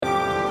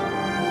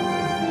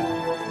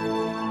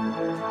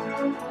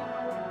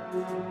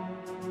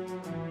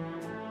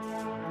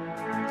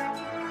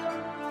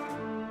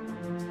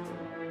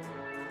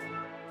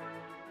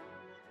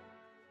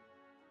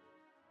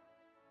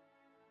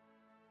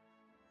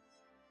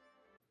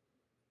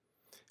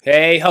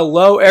Hey,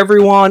 hello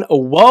everyone.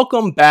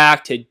 Welcome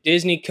back to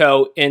Disney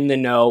Co. in the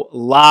Know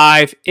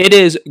Live. It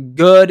is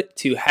good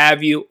to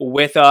have you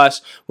with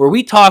us where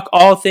we talk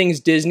all things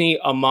Disney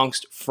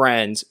amongst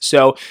friends.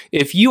 So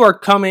if you are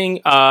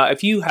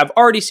if you have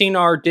already seen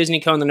our Disney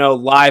Co. in the Know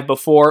Live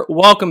before,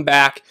 welcome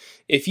back.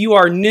 If you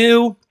are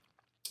new,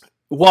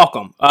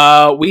 welcome.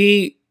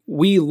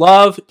 We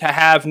love to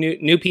have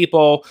new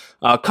people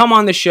come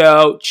on the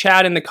show,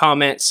 chat in the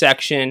comment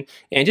section,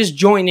 and just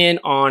join in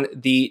on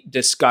the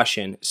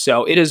discussion.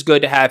 So it is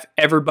good to have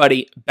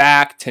everybody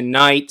back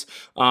tonight.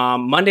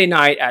 Monday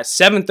night at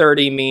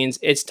 7:30 means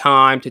it's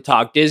time to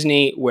talk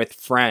Disney with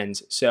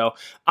friends. So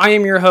I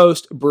am your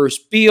host, Bruce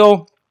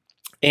Beal.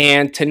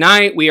 And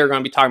tonight we are going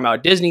to be talking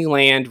about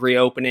Disneyland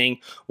reopening,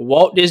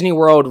 Walt Disney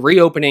World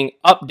reopening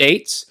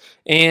updates,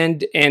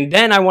 and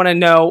then I want to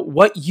know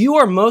what you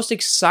are most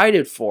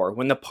excited for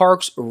when the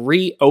parks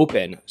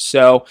reopen.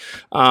 So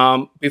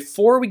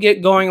before we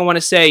get going, I want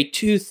to say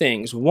two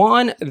things.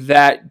 One,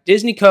 that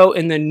Disney Co.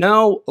 in the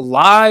Know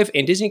Live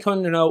and Disney Co.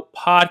 in the Know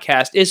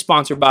podcast is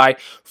sponsored by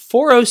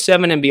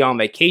 407 and Beyond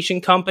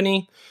Vacation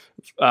Company.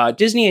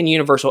 Disney and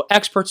Universal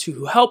experts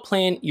who help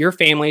plan your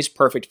family's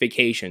perfect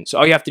vacation. So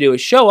all you have to do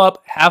is show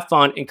up, have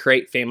fun, and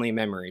create family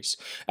memories.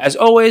 As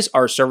always,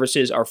 our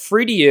services are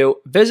free to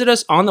you. Visit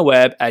us on the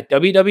web at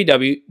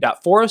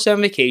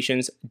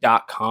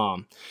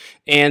www.407vacations.com.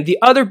 And the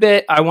other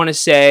bit I want to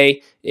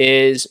say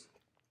is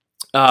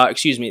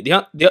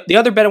the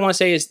other bit I want to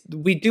say is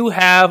we do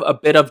have a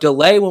bit of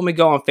delay when we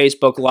go on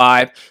Facebook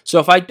Live. So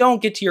if I don't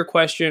get to your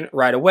question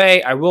right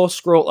away, I will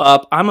scroll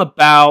up. I'm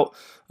about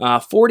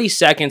 40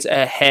 seconds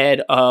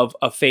ahead of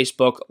a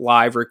Facebook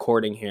Live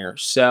recording here.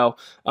 So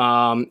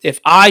if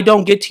I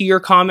don't get to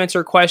your comments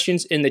or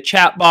questions in the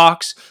chat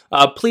box,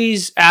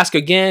 please ask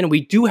again.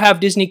 We do have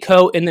Disney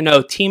Co. in the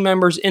Know team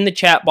members in the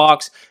chat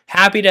box,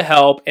 happy to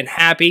help and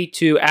happy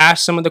to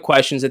ask some of the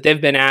questions that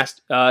they've been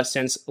asked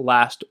since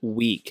last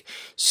week.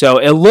 So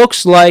it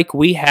looks like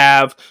we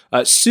have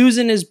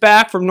Susan is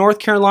back from North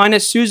Carolina.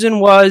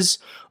 Susan was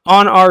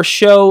on our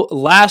show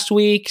last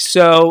week.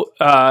 So,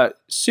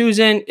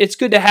 Susan, it's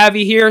good to have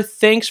you here.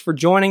 Thanks for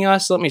joining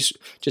us. Let me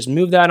just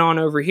move that on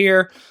over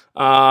here.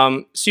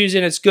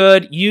 Susan, it's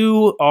good.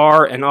 You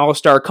are an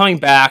all-star coming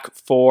back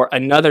for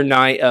another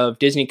night of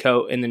Disney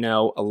Co. in the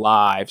Know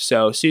Live.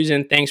 So,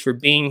 Susan, thanks for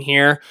being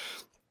here.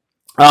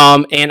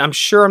 And I'm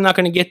sure I'm not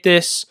going to get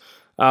this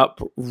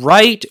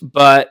right,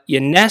 but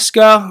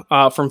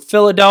Yaneska from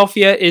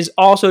Philadelphia is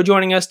also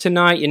joining us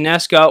tonight.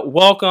 Yaneska,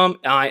 welcome.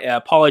 I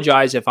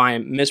apologize if I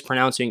am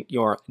mispronouncing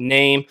your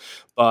name,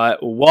 but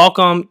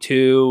welcome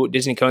to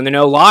Disney Co. in the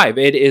Know Live.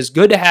 It is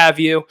good to have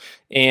you,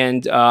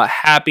 and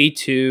happy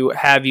to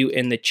have you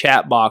in the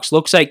chat box.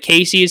 Looks like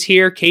Casey is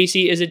here.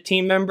 Casey is a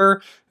team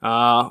member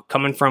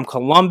coming from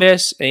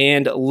Columbus,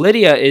 and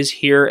Lydia is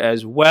here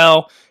as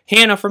well.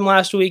 Hannah from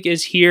last week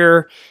is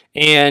here,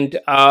 and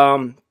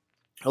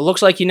it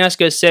looks like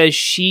Yaneska says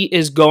she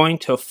is going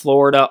to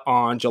Florida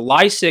on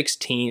July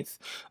 16th.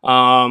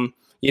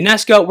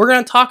 Yaneska, we're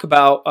going to talk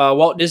about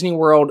Walt Disney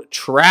World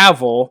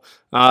travel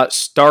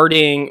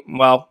starting,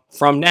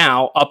 from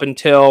now up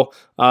until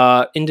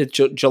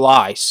into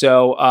July.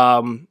 So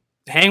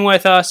hang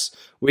with us.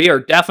 We are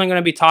definitely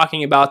going to be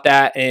talking about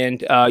that,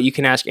 and you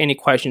can ask any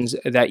questions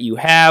that you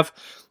have.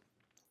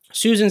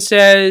 Susan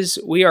says,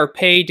 we are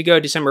paid to go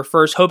December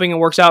 1st, hoping it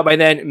works out by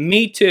then.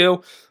 Me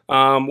too.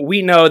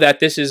 We know that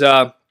this is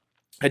a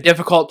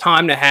difficult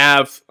time to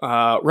have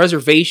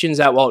reservations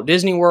at Walt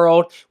Disney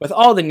World with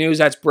all the news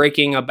that's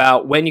breaking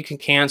about when you can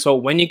cancel,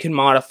 when you can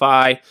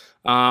modify.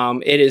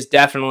 It is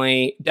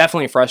definitely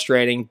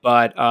frustrating,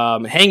 but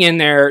hang in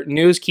there.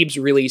 News keeps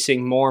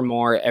releasing more and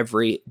more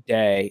every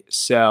day.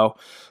 So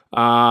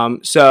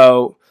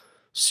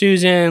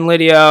Susan,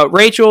 Lydia,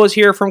 Rachel is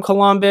here from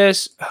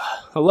Columbus.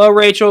 Hello,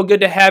 Rachel.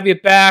 Good to have you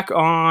back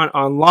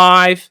on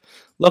live.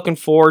 Looking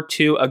forward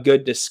to a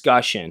good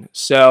discussion.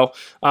 So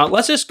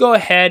let's just go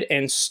ahead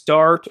and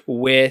start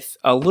with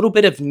a little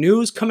bit of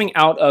news coming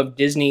out of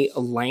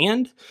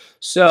Disneyland.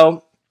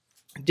 So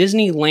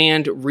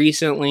Disneyland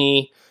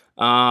recently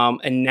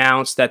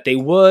announced that they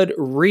would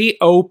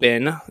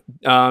reopen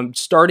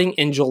starting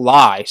in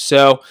July.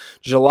 So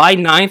July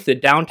 9th, the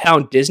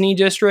Downtown Disney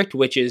District,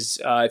 which is,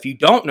 if you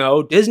don't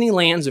know,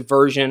 Disneyland's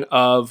version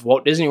of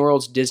Walt Disney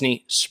World's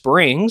Disney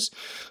Springs,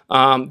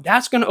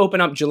 that's going to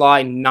open up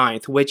July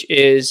 9th, which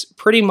is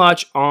pretty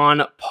much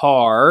on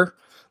par.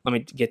 Let me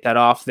get that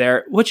off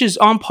there, which is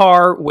on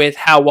par with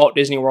how Walt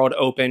Disney World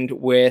opened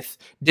with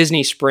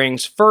Disney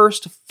Springs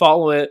first,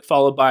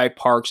 followed by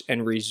Parks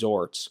and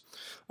Resorts.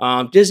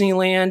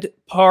 Disneyland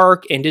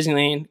Park and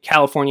Disneyland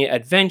California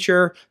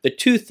Adventure, the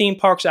two theme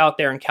parks out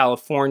there in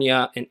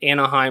California and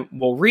Anaheim,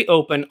 will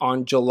reopen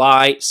on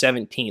July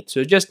 17th.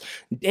 So just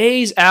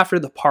days after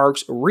the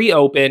parks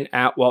reopen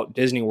at Walt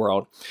Disney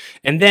World.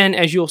 And then,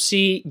 as you'll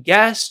see,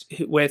 guests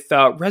with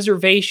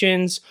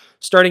reservations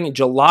starting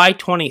July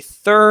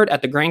 23rd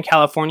at the Grand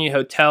California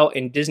Hotel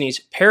in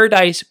Disney's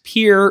Paradise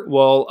Pier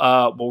will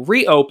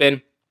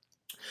reopen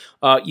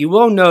You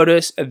will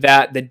notice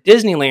that the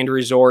Disneyland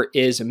Resort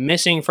is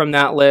missing from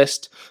that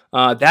list.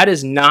 That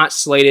is not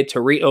slated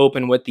to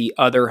reopen with the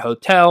other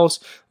hotels,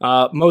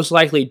 most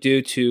likely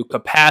due to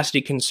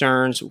capacity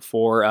concerns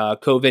for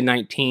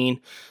COVID-19.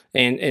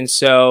 And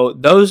so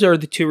those are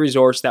the two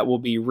resorts that will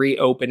be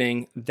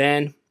reopening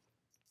then.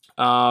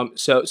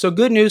 So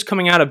good news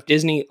coming out of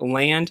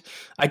Disneyland.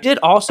 I did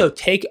also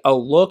take a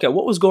look at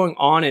what was going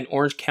on in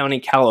Orange County,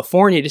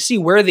 California to see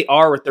where they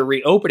are with the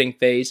reopening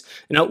phase.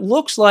 And it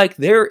looks like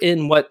they're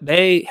in what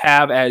they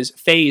have as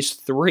phase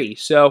 3.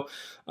 So,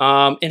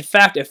 in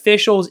fact,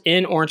 officials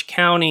in Orange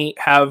County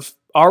have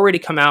already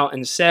come out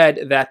and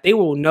said that they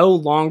will no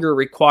longer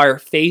require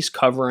face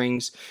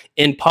coverings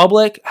in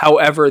public.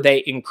 However,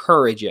 they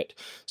encourage it.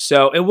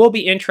 So it will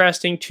be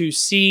interesting to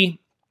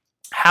see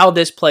how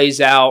this plays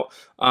out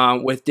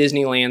with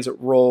Disneyland's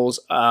rules.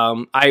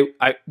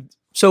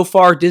 So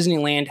far,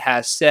 Disneyland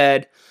has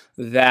said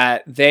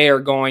that they are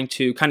going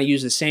to kind of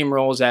use the same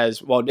rules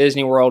as Walt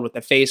Disney World with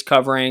the face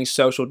covering,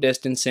 social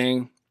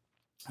distancing,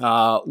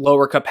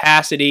 lower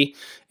capacity.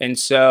 And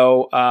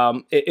so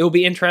it will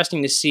be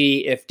interesting to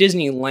see if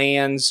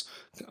Disneyland's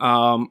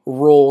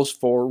rules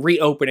for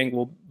reopening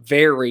will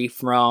vary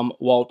from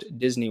Walt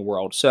Disney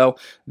World. So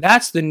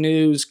that's the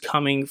news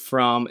coming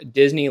from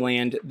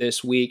Disneyland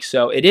this week.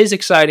 So it is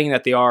exciting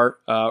that they are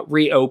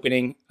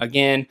reopening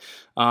again.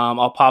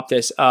 I'll pop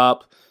this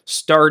up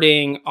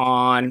starting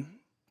on...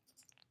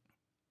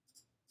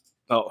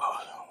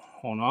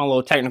 Hold on, a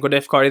little technical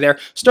difficulty there.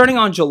 Starting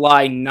on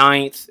July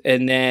 9th,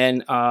 and then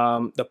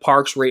the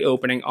park's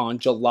reopening on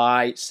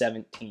July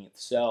 17th.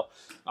 So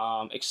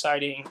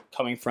exciting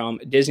coming from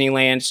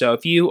Disneyland. So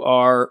if you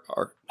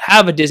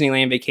have a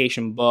Disneyland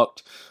vacation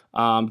booked,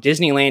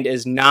 Disneyland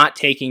is not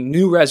taking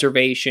new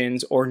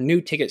reservations or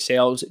new ticket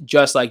sales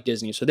just like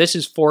Disney. So this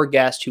is for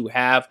guests who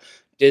have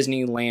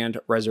Disneyland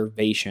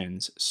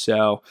reservations.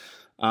 So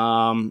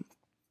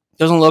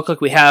doesn't look like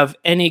we have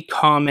any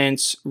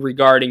comments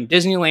regarding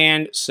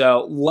Disneyland,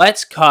 so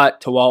let's cut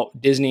to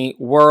Walt Disney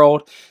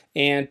World.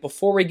 And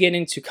before we get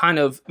into kind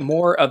of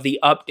more of the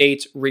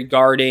updates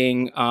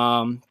regarding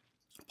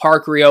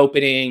park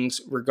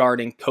reopenings,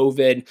 regarding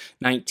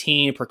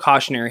COVID-19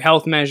 precautionary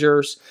health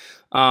measures,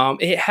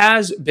 it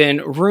has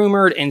been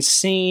rumored and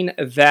seen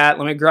that,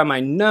 let me grab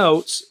my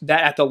notes,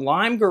 that at the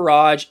Lime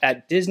Garage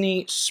at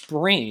Disney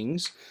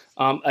Springs,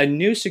 a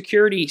new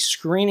security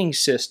screening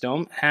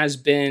system has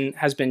been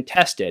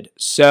tested.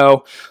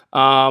 So,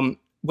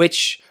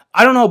 which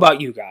I don't know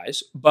about you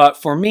guys, but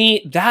for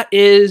me, that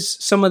is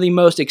some of the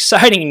most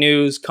exciting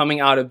news coming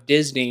out of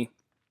Disney,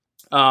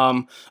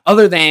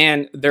 other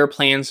than their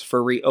plans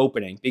for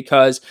reopening.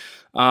 Because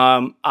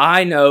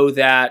I know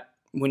that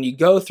when you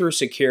go through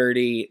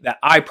security, that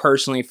I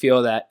personally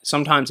feel that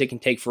sometimes it can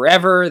take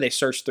forever. They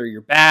search through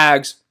your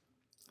bags.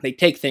 They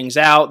take things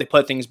out, they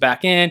put things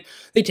back in,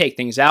 they take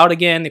things out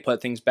again, they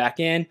put things back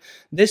in.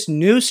 This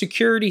new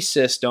security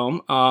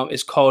system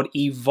is called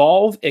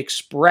Evolve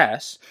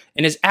Express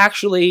and is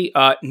actually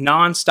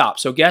nonstop.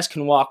 So guests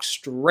can walk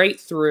straight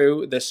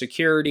through the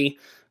security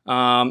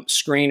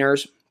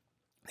screeners.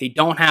 They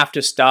don't have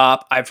to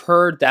stop. I've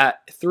heard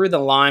that through the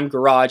Lime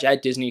Garage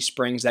at Disney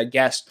Springs that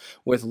guests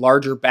with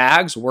larger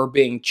bags were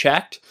being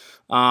checked.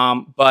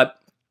 But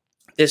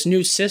this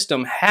new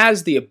system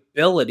has the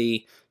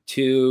ability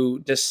to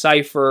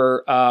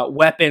decipher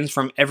weapons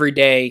from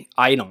everyday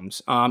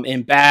items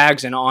in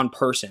bags and on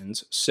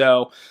persons.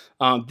 So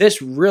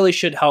this really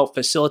should help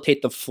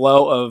facilitate the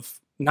flow of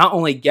not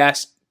only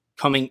guests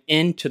coming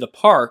into the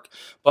park,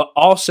 but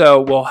also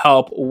will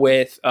help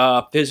with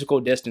physical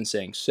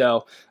distancing.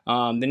 So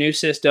the new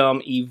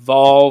system,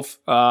 Evolve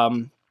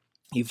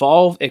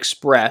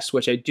Express,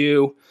 which I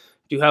do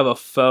have a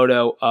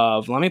photo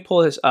of. Let me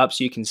pull this up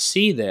so you can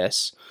see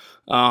this.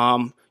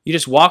 You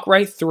just walk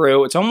right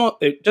through.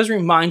 It does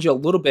remind you a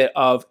little bit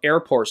of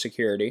airport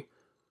security,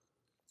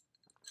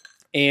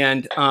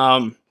 and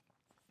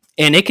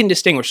it can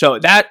distinguish. So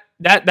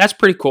that's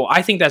pretty cool.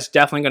 I think that's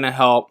definitely going to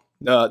help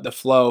the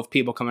flow of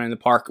people coming in the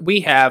park.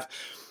 We have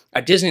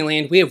at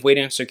Disneyland, we have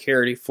waiting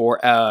security for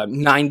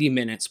 90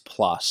 minutes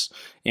plus,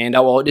 and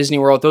at Walt Disney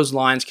World, those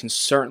lines can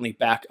certainly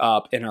back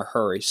up in a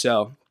hurry.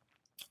 So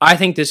I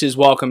think this is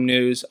welcome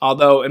news,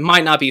 although it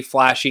might not be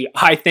flashy.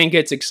 I think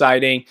it's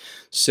exciting.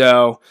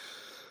 So.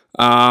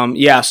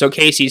 So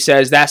Casey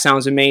says that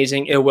sounds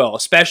amazing. It will,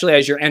 especially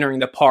as you're entering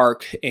the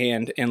park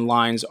and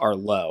lines are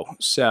low.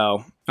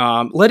 So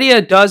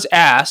Lydia does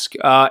ask,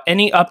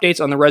 any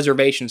updates on the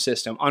reservation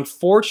system?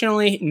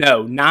 Unfortunately,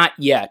 no, not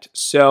yet.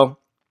 So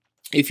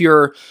if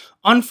you're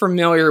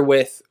unfamiliar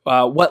with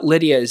what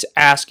Lydia is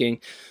asking,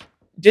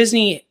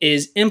 Disney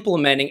is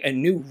implementing a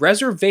new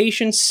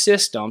reservation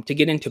system to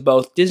get into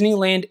both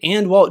Disneyland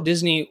and Walt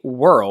Disney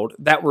World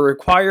that will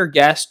require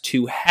guests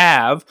to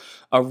have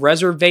a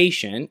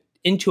reservation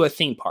into a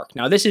theme park.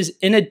 Now, this is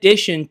in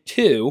addition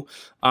to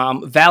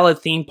valid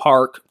theme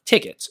park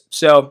tickets.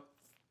 So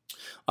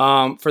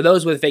for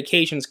those with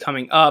vacations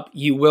coming up,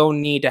 you will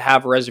need to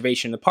have a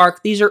reservation in the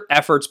park. These are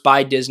efforts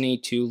by Disney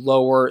to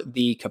lower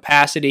the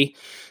capacity.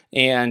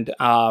 And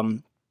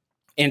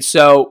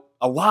so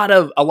a lot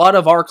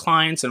of our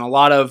clients and a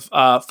lot of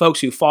folks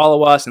who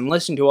follow us and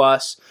listen to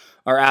us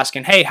are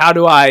asking, hey, how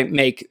do I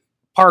make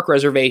park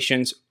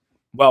reservations?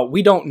 Well,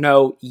 we don't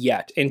know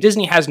yet, and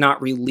Disney has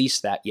not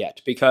released that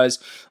yet because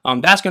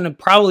that's going to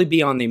probably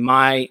be on the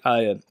My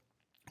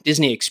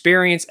Disney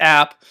Experience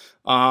app,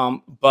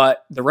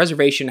 but the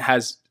reservation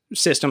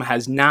system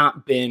has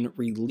not been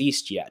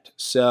released yet.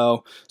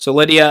 So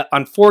Lydia,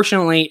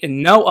 unfortunately,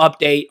 no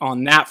update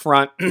on that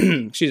front.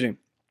 Excuse me.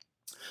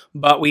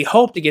 But we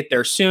hope to get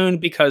there soon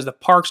because the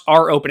parks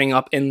are opening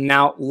up in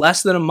now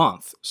less than a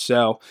month.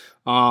 So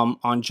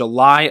on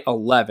July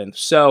 11th.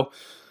 So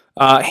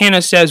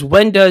Hannah says,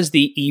 when does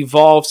the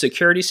Evolve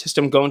security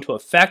system go into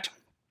effect?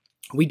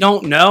 We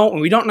don't know, and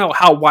we don't know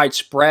how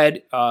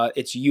widespread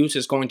its use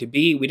is going to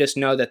be. We just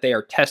know that they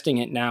are testing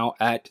it now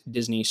at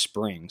Disney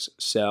Springs.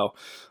 So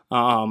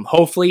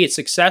hopefully it's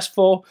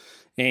successful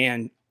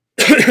and,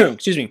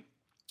 excuse me,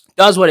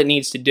 does what it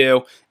needs to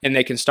do, and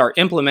they can start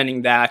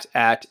implementing that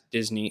at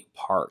Disney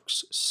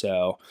parks.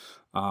 So,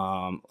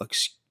 all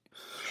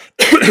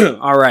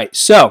right.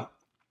 So,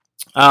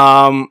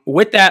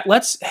 with that,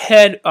 let's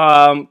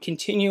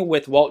continue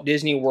with Walt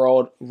Disney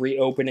World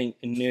reopening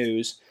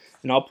news.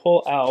 And I'll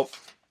pull out,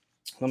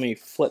 let me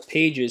flip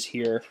pages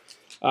here.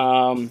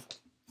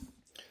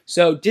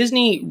 So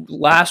Disney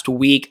last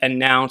week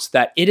announced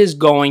that it is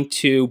going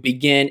to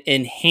begin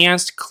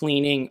enhanced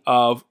cleaning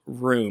of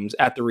rooms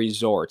at the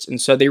resorts. And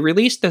so they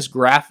released this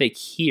graphic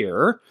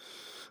here,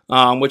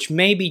 which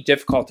may be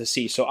difficult to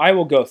see. So I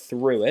will go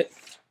through it.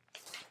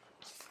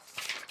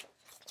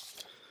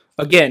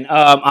 Again,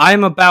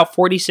 I'm about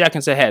 40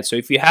 seconds ahead. So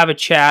if you have a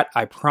chat,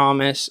 I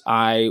promise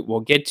I will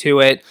get to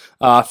it.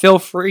 Feel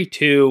free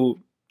to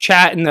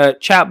chat in the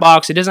chat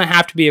box. It doesn't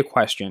have to be a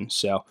question.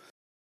 So.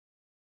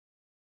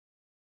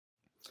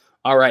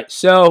 All right,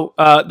 so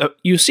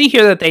you see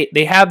here that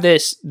they have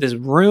this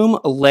room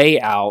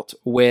layout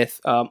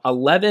with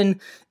 11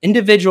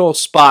 individual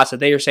spots that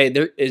they are saying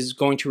there is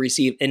going to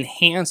receive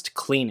enhanced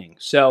cleaning.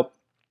 So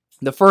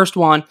the first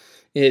one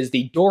is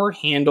the door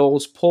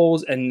handles,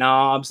 pulls, and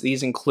knobs.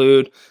 These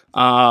include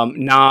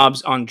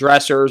knobs on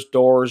dressers,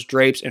 doors,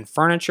 drapes, and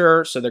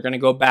furniture. So they're going to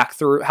go back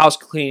through, house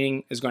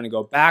cleaning is going to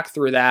go back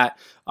through that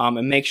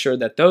and make sure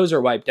that those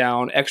are wiped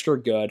down extra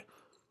good.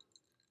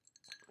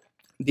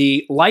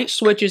 The light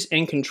switches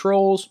and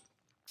controls,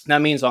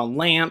 that means on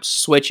lamps,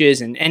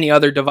 switches, and any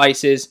other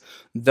devices,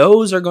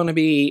 those are going to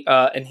be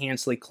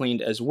enhancedly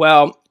cleaned as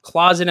well.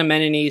 Closet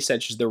amenities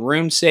such as the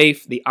room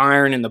safe, the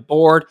iron, and the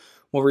board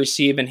will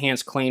receive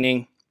enhanced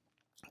cleaning.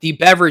 The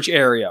beverage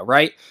area,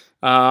 right?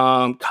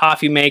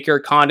 Coffee maker,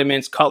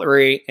 condiments,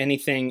 cutlery,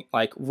 anything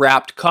like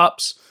wrapped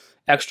cups,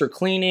 extra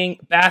cleaning.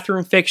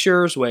 Bathroom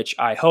fixtures, which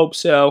I hope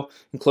so,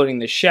 including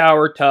the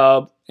shower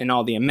tub and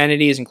all the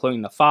amenities,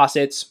 including the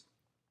faucets.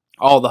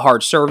 All the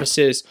hard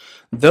surfaces,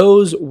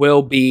 those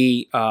will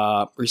be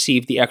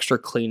receive the extra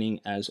cleaning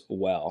as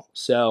well.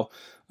 So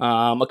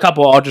a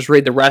couple, I'll just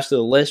read the rest of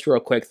the list real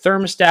quick.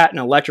 Thermostat and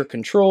electric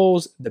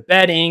controls, the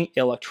bedding,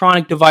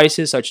 electronic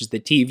devices such as the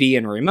TV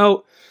and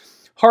remote,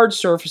 hard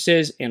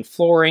surfaces and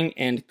flooring,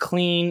 and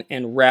clean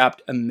and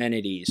wrapped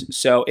amenities.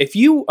 So if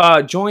you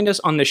joined us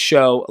on the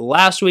show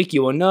last week,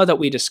 you will know that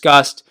we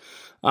discussed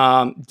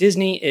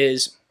Disney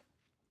is,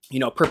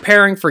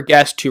 preparing for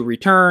guests to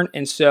return.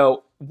 And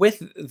so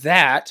with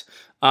that,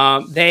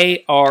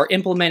 they are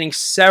implementing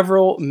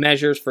several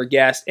measures for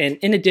guests. And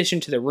in addition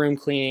to the room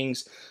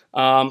cleanings,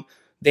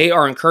 they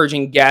are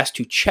encouraging guests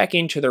to check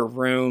into their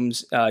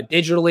rooms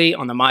digitally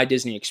on the My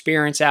Disney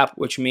Experience app,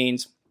 which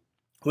means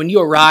when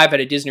you arrive at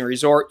a Disney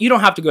resort, you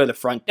don't have to go to the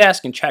front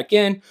desk and check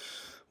in.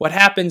 What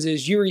happens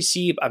is you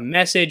receive a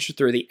message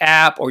through the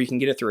app, or you can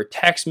get it through a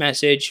text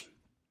message,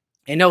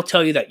 and they'll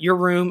tell you that your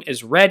room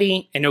is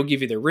ready, and they'll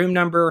give you the room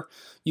number.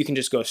 You can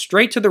just go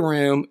straight to the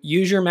room,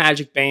 use your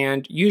magic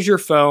band, use your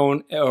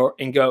phone,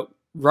 and go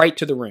right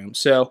to the room.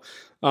 So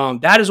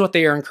that is what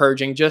they are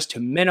encouraging, just to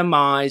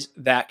minimize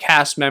that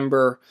cast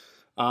member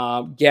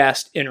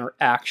guest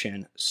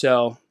interaction.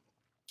 So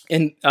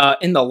in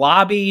the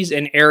lobbies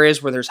and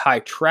areas where there's high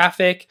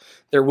traffic,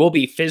 there will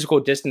be physical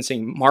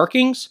distancing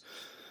markings.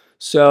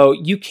 So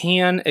you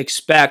can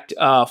expect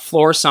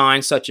floor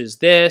signs such as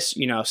this,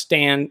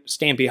 stand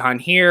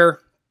behind here.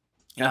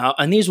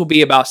 And these will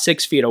be about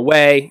 6 feet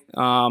away.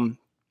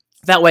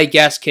 That way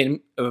guests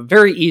can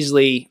very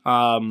easily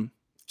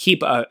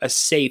keep a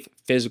safe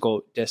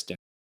physical distance.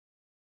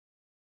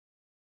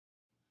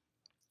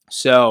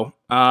 So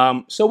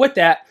with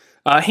that,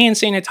 hand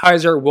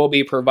sanitizer will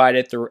be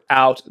provided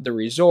throughout the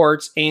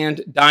resorts,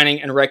 and dining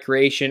and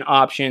recreation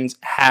options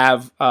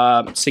have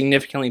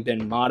significantly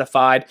been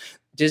modified.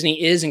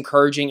 Disney is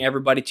encouraging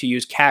everybody to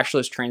use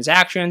cashless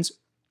transactions,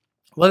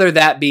 whether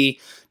that be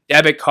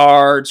debit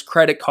cards,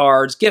 credit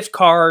cards, gift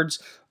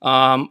cards,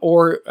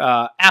 or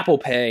Apple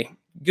Pay,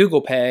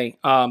 Google Pay.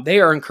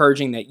 They are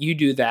encouraging that you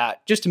do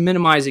that just to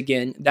minimize,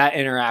 again, that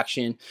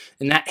interaction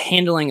and that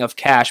handling of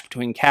cash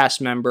between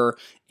cast member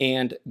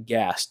and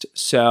guest.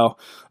 So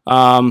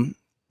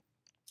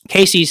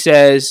Casey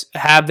says,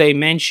 have they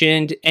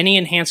mentioned any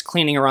enhanced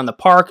cleaning around the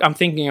park? I'm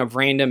thinking of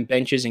random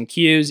benches and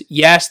queues.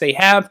 Yes, they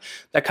have.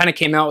 That kind of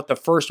came out with the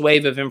first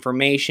wave of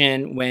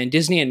information when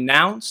Disney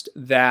announced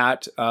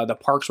that the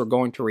parks were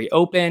going to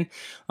reopen.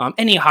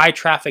 Any high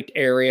trafficked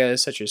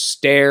areas such as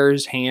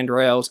stairs,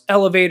 handrails,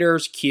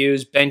 elevators,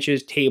 queues,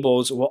 benches,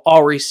 tables will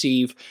all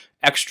receive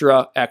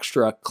extra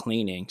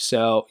cleaning.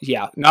 So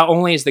yeah, not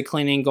only is the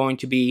cleaning going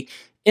to be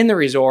in the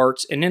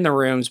resorts and in the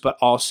rooms, but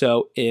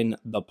also in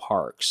the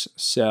parks.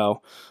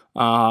 So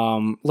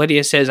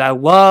Lydia says, I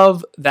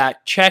love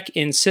that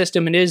check-in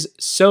system. It is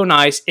so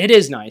nice. It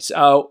is nice.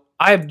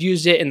 I've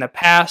used it in the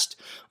past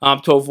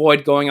to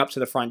avoid going up to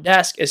the front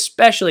desk,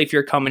 especially if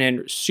you're coming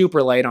in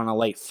super late on a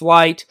late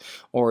flight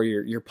or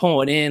you're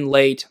pulling in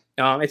late.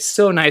 It's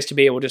so nice to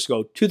be able to just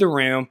go to the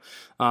room,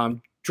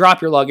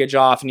 drop your luggage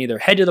off, and either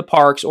head to the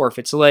parks, or if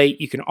it's late,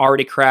 you can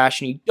already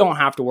crash and you don't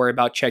have to worry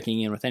about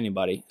checking in with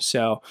anybody.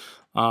 So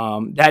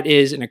that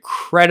is an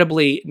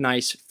incredibly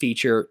nice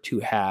feature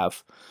to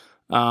have.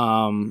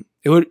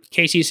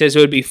 Casey says it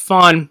would be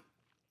fun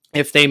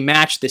if they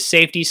match the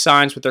safety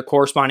signs with their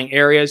corresponding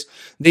areas.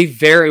 They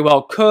very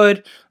well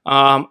could.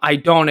 I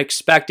don't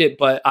expect it,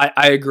 but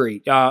I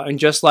agree. And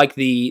just like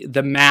the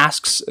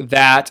masks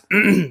that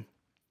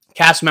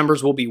cast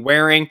members will be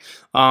wearing,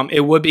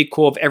 it would be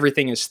cool if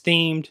everything is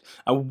themed.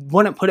 I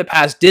wouldn't put it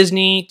past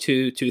Disney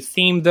to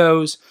theme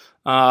those.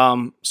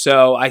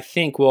 So I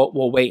think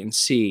we'll wait and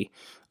see.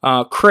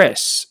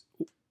 Chris,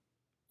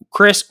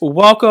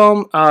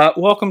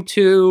 welcome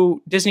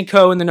to Disney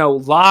Co. in the Know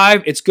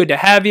Live. It's good to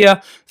have you.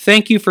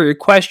 Thank you for your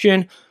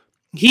question.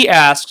 He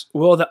asks,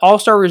 will the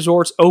All-Star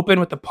Resorts open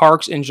with the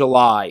parks in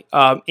July?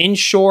 In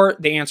short,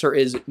 the answer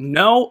is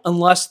no,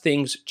 unless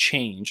things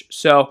change.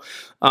 So,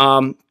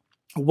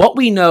 what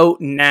we know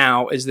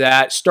now is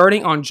that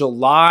starting on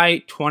June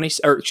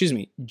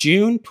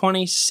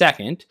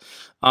 22nd,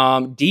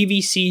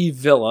 DVC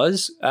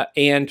Villas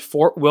and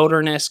Fort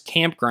Wilderness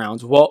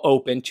campgrounds will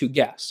open to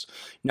guests.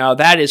 Now,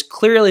 that is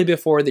clearly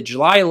before the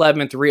July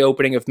 11th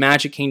reopening of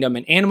Magic Kingdom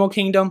and Animal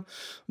Kingdom,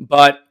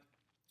 but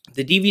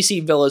the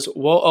DVC Villas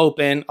will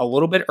open a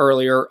little bit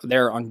earlier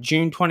there on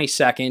June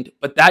 22nd,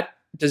 but that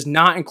does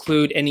not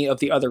include any of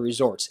the other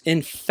resorts.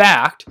 In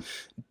fact,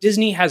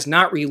 Disney has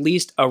not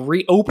released a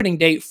reopening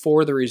date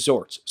for the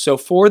resorts. So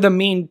for the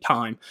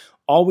meantime,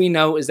 all we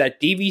know is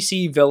that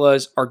DVC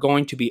Villas are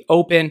going to be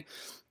open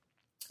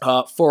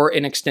for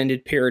an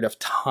extended period of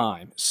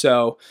time.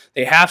 So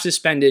they have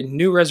suspended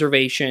new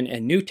reservation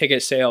and new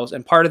ticket sales,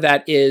 and part of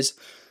that is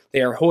they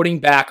are holding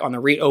back on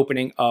the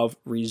reopening of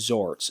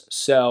resorts.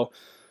 So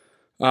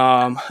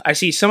I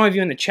see some of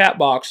you in the chat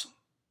box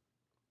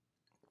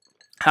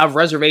have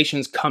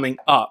reservations coming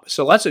up.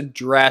 So let's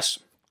address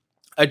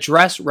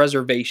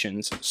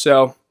reservations.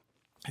 So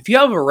if you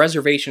have a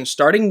reservation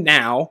starting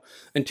now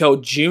until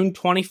June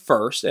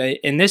 21st,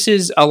 and this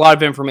is a lot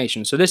of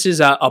information, so this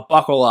is a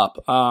buckle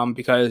up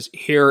because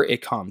here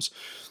it comes.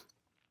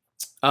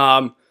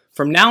 From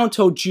now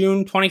until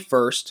June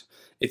 21st,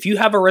 if you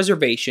have a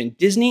reservation,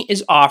 Disney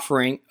is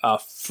offering a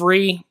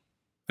free,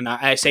 and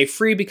I say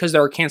free because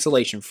there are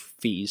cancellation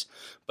fees,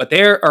 but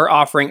they are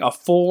offering a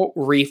full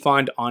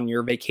refund on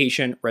your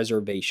vacation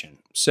reservation.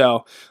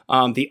 So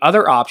the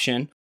other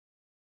option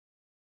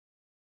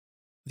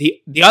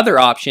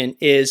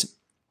is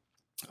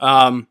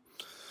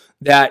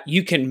that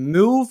you can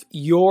move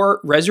your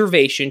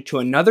reservation to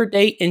another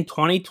date in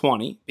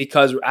 2020,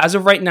 because as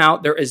of right now,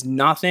 there is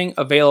nothing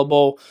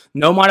available,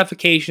 no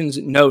modifications,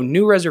 no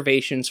new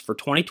reservations for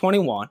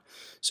 2021.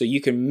 So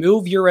you can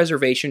move your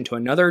reservation to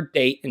another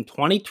date in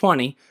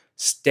 2020,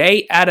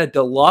 stay at a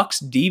deluxe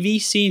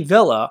DVC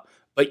villa,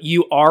 but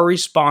you are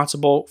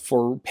responsible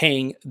for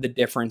paying the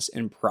difference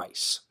in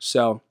price.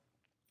 So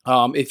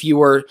if you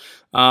were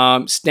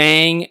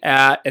staying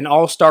at an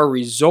all-star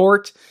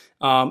resort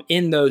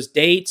in those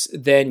dates,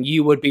 then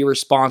you would be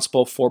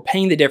responsible for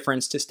paying the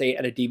difference to stay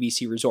at a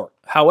DVC resort.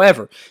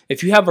 However,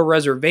 if you have a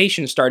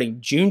reservation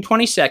starting June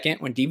 22nd,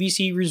 when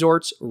DVC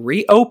resorts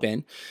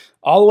reopen,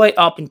 all the way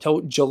up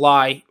until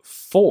July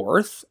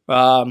 4th,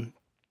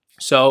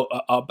 so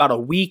about a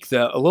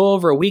little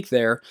over a week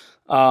there,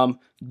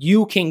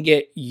 you can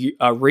get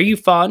a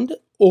refund,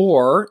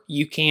 or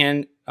you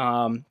can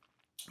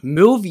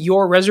move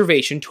your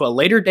reservation to a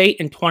later date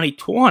in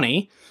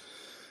 2020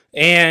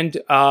 and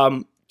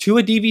to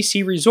a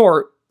DVC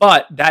resort,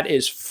 but that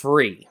is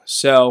free.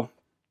 So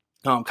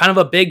kind of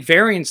a big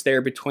variance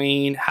there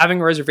between having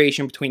a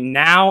reservation between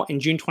now and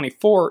June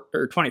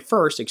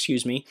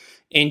 21st,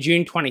 and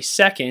June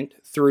 22nd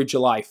through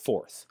July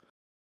 4th.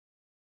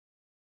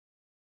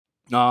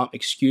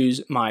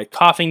 Excuse my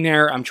coughing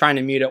there. I'm trying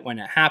to mute it when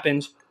it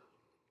happens.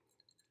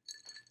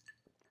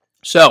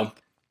 So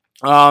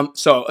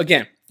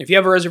again, if you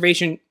have a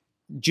reservation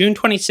June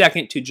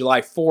 22nd to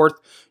July 4th,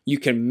 you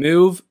can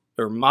move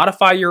or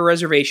modify your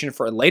reservation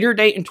for a later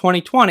date in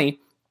 2020,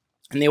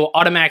 and they will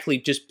automatically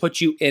just put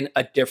you in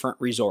a different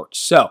resort.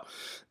 So,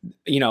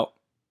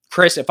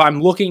 Chris, if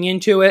I'm looking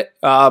into it,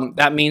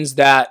 that means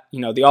that,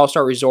 the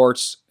All-Star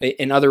resorts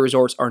and other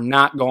resorts are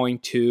not going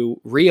to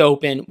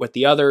reopen with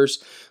the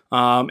others,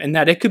 and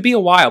that it could be a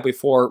while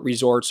before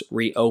resorts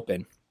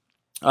reopen.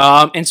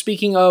 And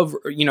speaking of,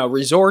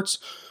 resorts,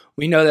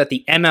 we know that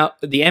the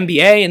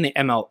NBA and the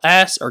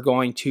MLS are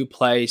going to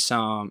play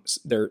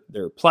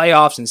their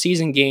playoffs and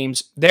season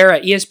games there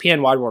at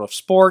ESPN Wide World of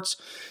Sports.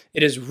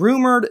 It is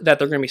rumored that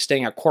they're going to be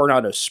staying at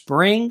Coronado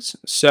Springs.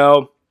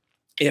 So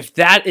if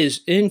that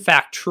is in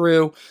fact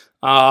true,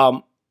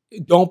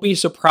 don't be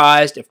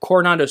surprised if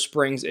Coronado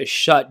Springs is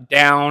shut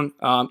down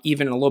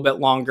even a little bit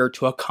longer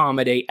to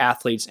accommodate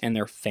athletes and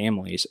their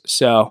families.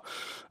 So,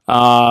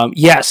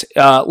 yes,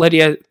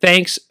 Lydia,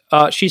 thanks.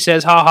 She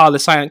says, haha, the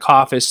silent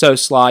cough is so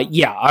sly.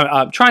 Yeah,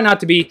 I'm trying not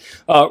to be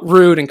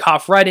rude and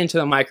cough right into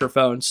the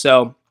microphone.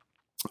 So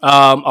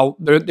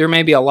there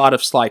may be a lot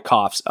of sly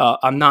coughs.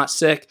 I'm not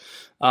sick,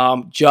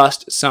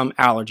 just some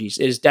allergies.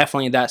 It is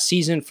definitely that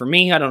season for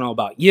me. I don't know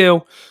about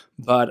you,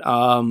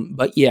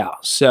 but yeah.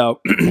 So,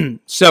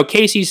 so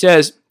Casey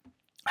says,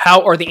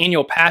 how are the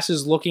annual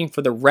passes looking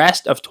for the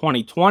rest of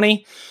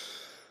 2020?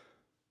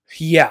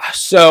 Yeah,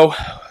 so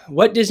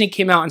what Disney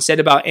came out and said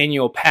about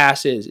annual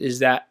passes is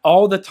that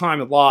all the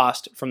time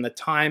lost from the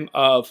time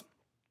of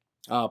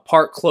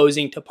park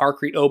closing to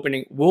park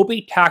reopening will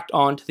be tacked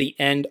on to the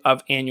end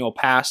of annual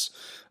pass,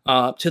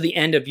 to the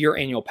end of your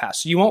annual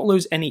pass. So you won't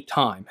lose any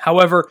time.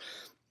 However,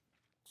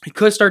 it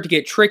could start to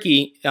get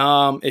tricky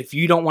if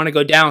you don't want to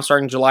go down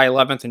starting July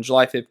 11th and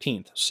July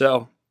 15th.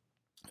 So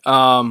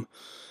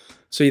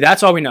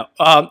that's all we know.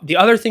 The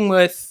other thing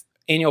with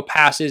annual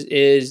passes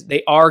is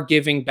they are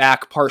giving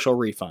back partial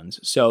refunds.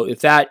 So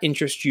if that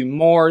interests you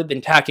more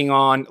than tacking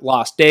on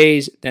lost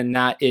days, then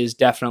that is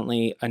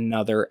definitely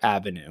another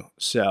avenue.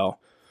 So,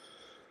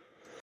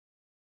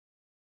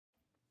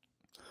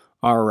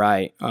 all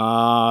right.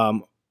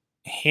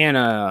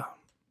 Hannah,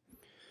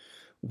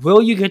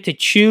 will you get to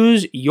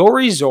choose your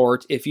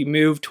resort if you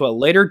move to a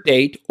later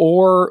date,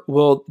 or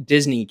will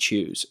Disney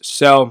choose?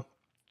 So,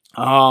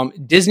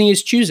 Disney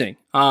is choosing.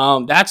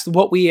 That's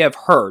what we have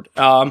heard.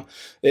 I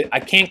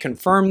can't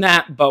confirm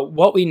that, but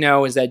what we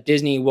know is that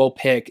Disney will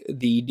pick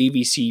the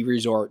DVC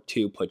resort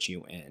to put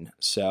you in.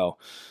 So,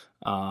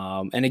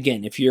 and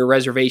again, if your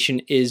reservation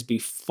is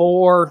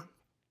before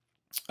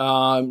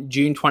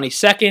June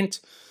 22nd,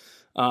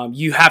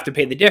 you have to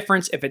pay the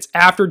difference. If it's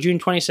after June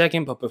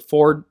 22nd, but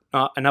before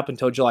and up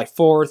until July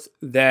 4th,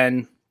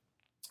 then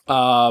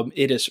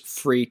it is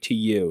free to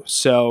you.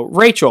 So,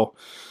 Rachel,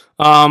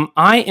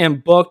 I am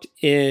booked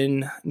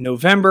in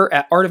November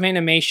at Art of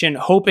Animation,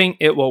 hoping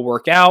it will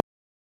work out.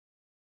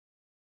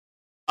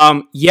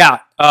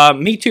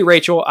 Me too,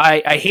 Rachel.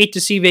 I hate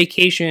to see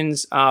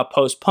vacations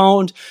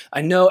postponed.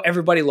 I know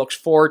everybody looks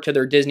forward to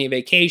their Disney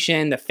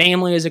vacation. The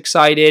family is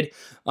excited.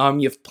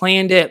 You've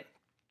planned it.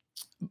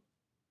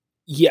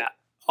 Yeah,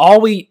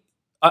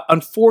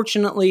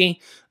 unfortunately,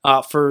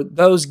 for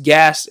those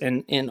guests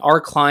and our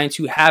clients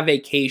who have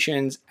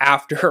vacations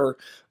after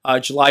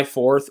July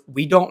 4th,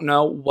 we don't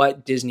know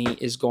what Disney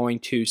is going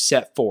to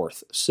set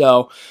forth.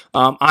 So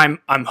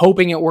I'm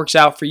hoping it works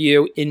out for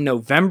you in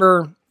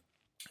November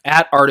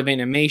at Art of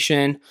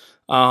Animation.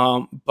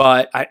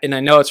 But I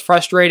know it's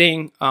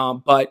frustrating,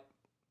 but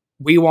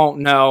we won't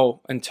know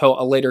until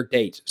a later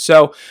date.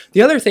 So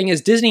the other thing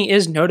is Disney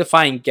is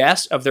notifying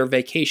guests of their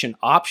vacation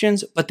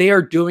options, but they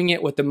are doing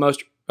it with the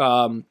most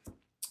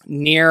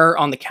near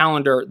on the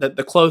calendar,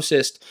 the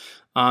closest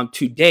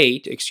to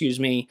date,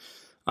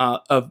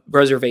 of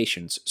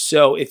reservations.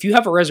 So if you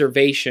have a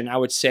reservation, I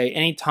would say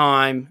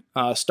anytime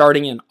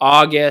starting in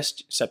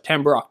August,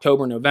 September,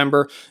 October,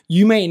 November,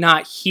 you may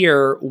not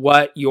hear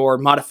what your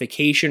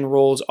modification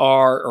rules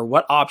are or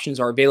what options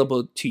are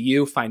available to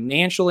you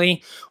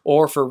financially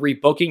or for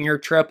rebooking your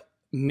trip,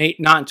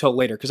 not until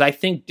later. Because I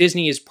think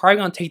Disney is probably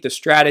going to take the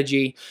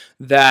strategy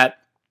that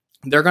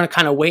they're going to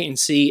kind of wait and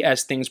see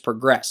as things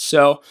progress.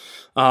 So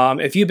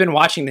if you've been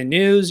watching the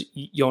news,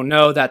 you'll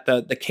know that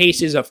the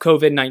cases of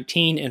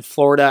COVID-19 in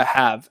Florida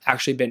have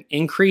actually been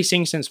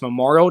increasing since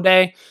Memorial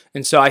Day.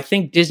 And so I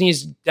think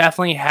Disney's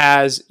definitely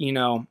has,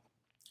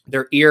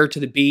 their ear to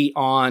the beat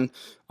on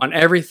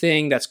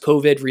everything that's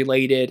COVID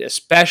related,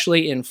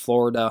 especially in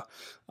Florida.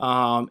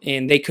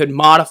 And they could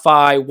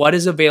modify what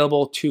is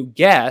available to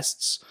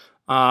guests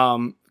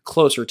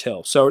closer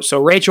till. So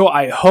Rachel,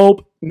 I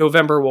hope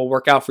November will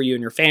work out for you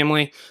and your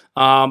family,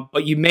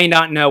 but you may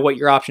not know what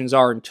your options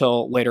are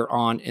until later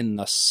on in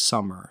the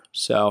summer.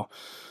 So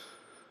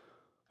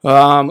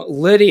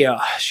Lydia,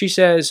 she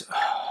says,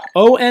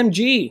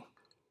 OMG,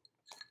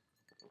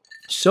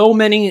 so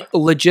many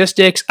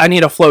logistics. I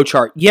need a flow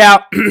chart.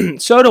 Yeah,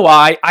 so do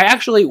I. I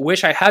actually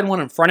wish I had one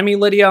in front of me,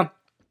 Lydia.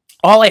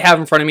 All I have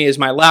in front of me is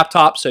my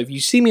laptop. So if you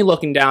see me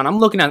looking down, I'm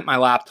looking at my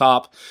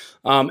laptop.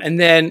 And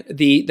then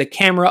the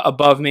camera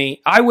above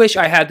me. I wish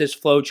I had this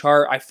flow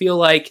chart. I feel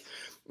like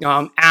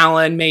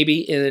Alan,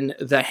 maybe in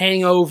The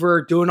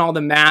Hangover, doing all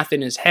the math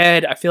in his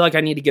head. I feel like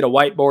I need to get a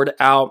whiteboard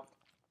out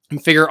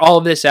and figure all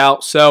of this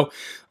out. So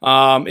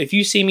if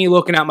you see me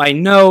looking at my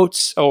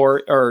notes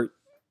or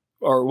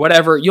or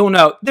whatever, you'll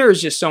know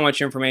there's just so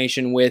much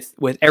information with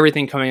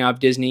everything coming out of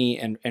Disney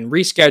and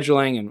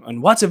rescheduling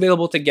and what's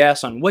available to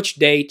guests on which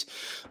date.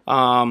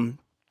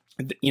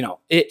 It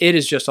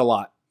is just a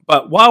lot.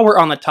 But while we're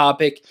on the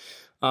topic,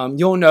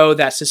 you'll know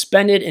that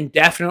suspended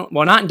indefinitely,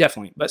 well, not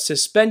indefinitely, but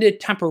suspended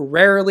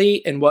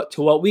temporarily, and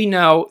what we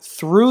know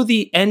through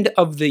the end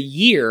of the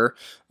year,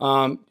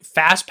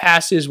 fast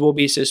passes will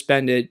be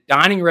suspended,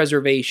 dining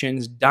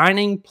reservations,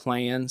 dining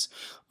plans,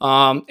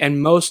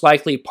 and most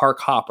likely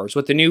park hoppers.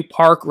 With the new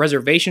park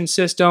reservation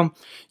system,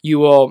 you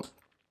will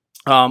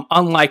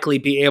unlikely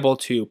be able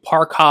to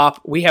park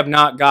hop. We have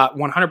not got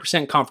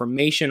 100%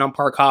 confirmation on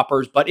park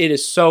hoppers, but it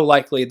is so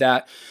likely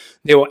that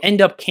they will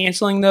end up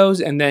canceling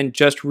those and then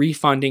just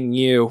refunding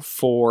you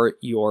for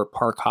your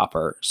park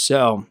hopper.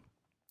 So,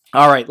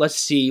 all right, let's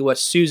see what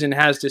Susan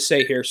has to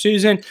say here.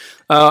 Susan,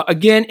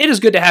 again, it is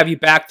good to have you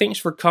back. Thanks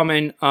for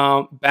coming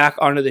back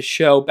onto the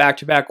show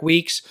back-to-back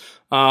weeks.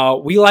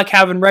 We like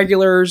having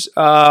regulars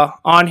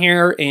on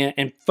here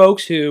and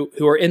folks who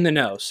are in the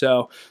know.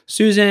 So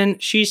Susan,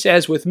 she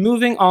says, with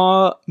moving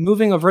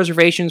of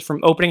reservations from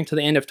opening to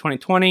the end of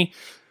 2020,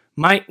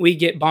 might we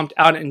get bumped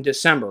out in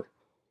December?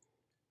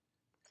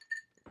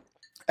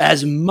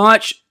 As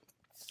much,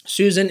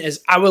 Susan,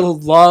 as I would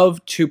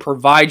love to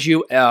provide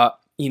you a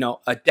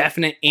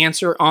definite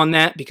answer on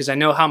that, because I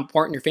know how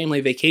important your family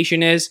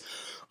vacation is.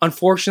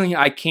 Unfortunately,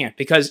 I can't,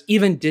 because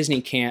even Disney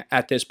can't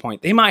at this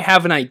point. They might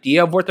have an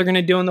idea of what they're going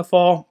to do in the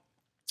fall,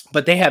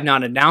 but they have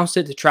not announced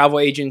it to travel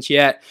agents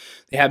yet.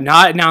 They have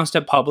not announced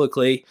it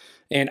publicly,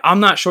 and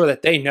I'm not sure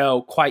that they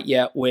know quite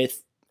yet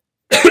with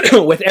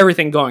with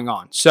everything going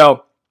on.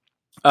 So,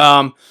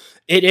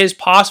 it is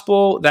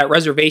possible that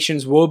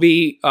reservations will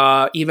be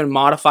even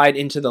modified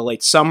into the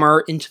late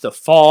summer, into the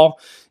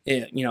fall,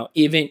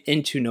 even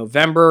into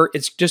November.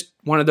 It's just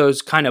one of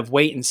those kind of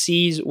wait and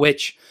sees,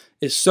 which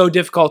is so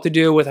difficult to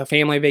do with a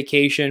family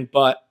vacation,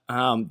 but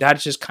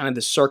that's just kind of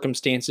the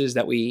circumstances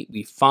that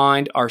we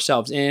find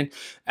ourselves in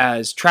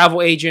as travel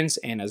agents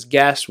and as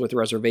guests with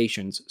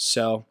reservations.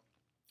 So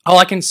all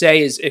I can say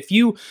is if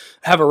you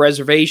have a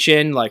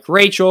reservation like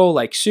Rachel,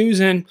 like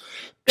Susan,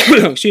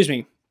 excuse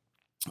me,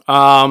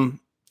 and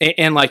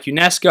like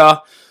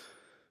UNESCO,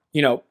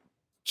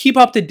 keep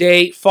up to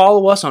date,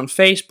 follow us on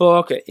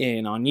Facebook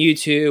and on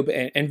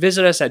YouTube, and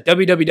visit us at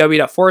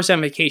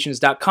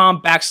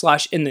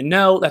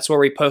www.forestandvacations.com/in-the-know. That's where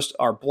we post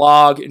our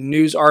blog,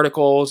 news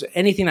articles,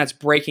 anything that's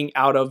breaking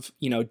out of,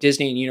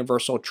 Disney and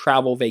Universal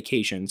travel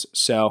vacations.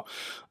 So,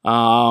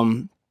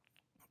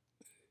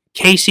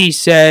 Casey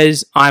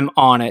says, I'm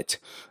on it.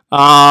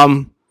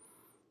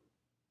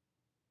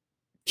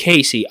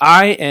 Casey,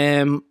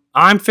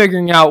 I'm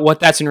figuring out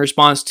what that's in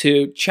response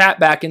to. Chat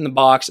back in the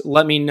box.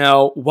 Let me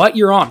know what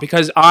you're on,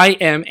 because I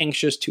am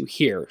anxious to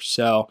hear.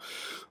 So,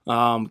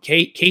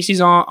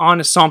 Casey's on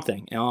to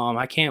something.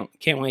 I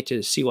can't wait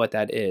to see what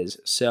that is.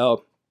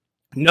 So,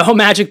 no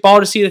magic ball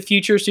to see the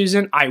future,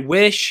 Susan. I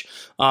wish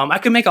I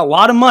could make a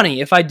lot of money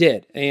if I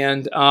did,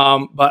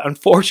 but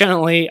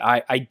unfortunately,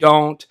 I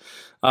don't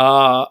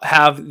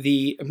have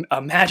a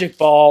magic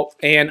ball,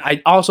 and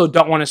I also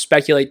don't want to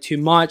speculate too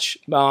much.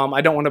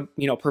 I don't want to,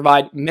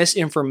 provide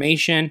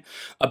misinformation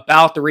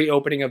about the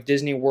reopening of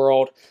Disney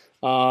World.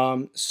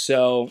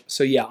 So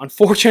yeah,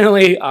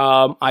 unfortunately,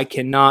 I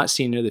cannot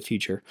see into the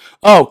future.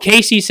 Oh,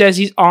 Casey says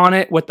he's on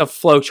it with the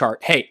flow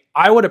chart. Hey,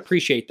 I would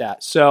appreciate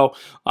that. So,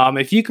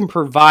 if you can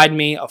provide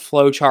me a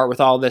flow chart with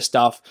all this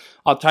stuff,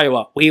 I'll tell you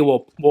what,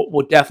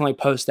 we'll definitely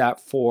post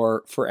that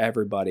for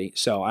everybody.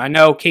 So I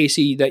know,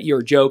 Casey, that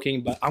you're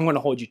joking, but I'm going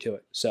to hold you to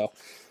it. So,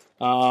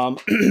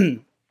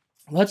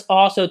 let's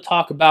also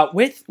talk about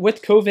with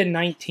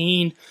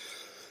COVID-19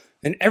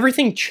 and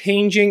everything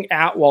changing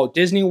at Walt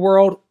Disney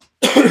World.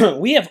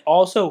 We have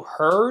also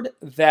heard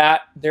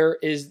that there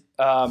is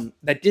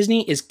that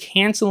Disney is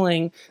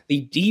canceling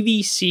the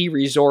DVC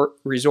resort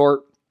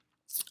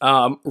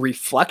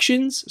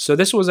Reflections. So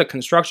this was a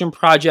construction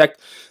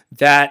project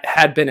that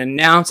had been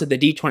announced at the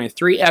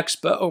D23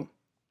 Expo,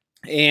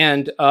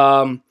 and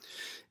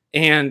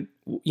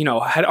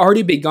had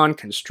already begun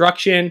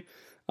construction.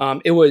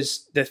 It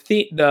was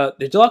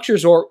the deluxe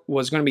resort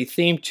was going to be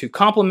themed to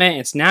complement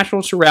its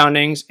natural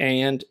surroundings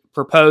and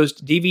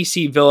proposed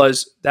DVC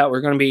villas that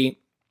were going to be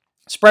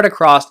spread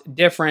across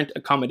different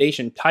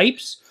accommodation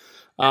types.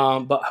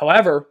 But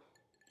however,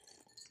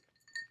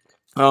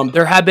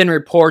 there have been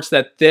reports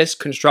that this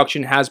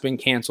construction has been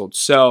canceled.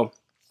 So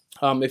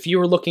if you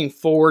were looking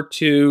forward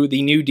to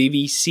the new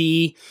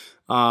DVC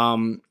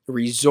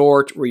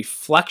resort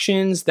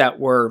Reflections that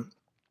were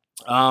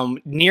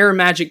near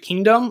Magic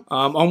Kingdom,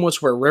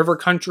 almost where River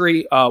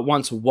Country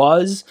once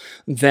was,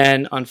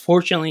 then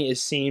unfortunately it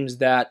seems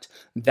that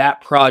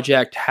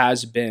project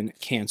has been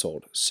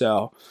canceled.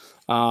 So,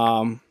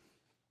 and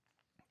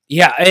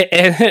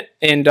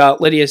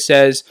Lydia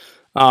says,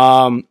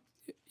 no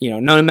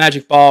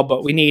magic ball,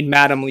 but we need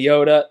Madame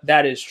Leota.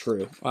 That is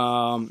true.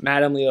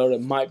 Madame Leota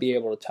might be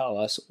able to tell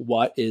us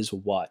what is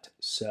what.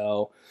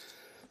 So,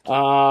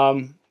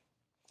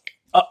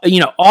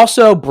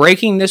 Also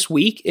breaking this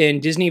week in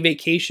Disney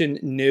vacation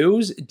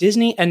news,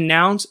 Disney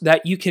announced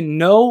that you can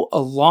no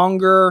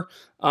longer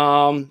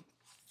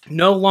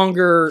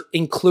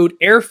include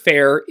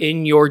airfare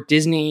in your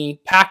Disney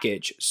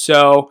package.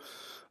 So,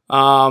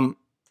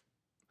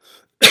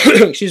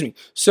 excuse me.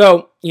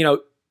 So,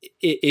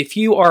 if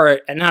you are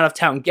an out of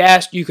town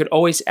guest, you could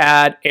always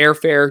add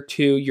airfare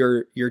to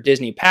your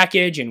Disney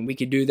package, and we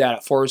could do that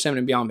at 407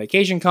 and Beyond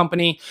Vacation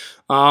Company.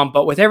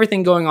 But with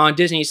everything going on,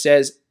 Disney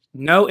says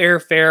no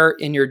airfare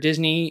in your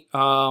Disney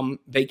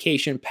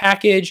vacation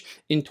package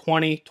in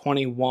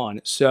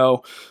 2021.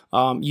 So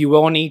you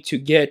will need to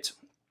get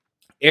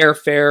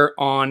airfare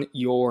on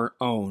your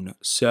own.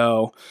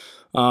 So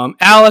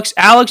Alex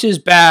is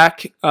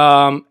back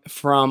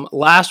from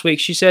last week.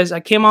 She says,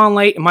 I came on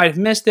late and might have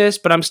missed this,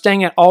 but I'm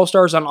staying at All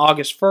Stars on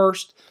August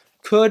 1st.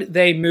 Could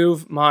they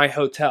move my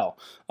hotel?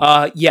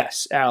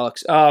 Yes,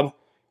 Alex.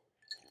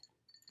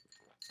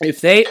 If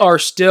they are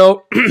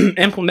still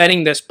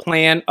implementing this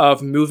plan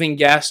of moving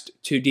guests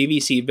to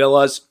DVC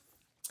villas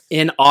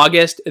in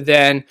August,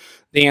 then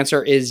the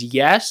answer is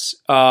yes.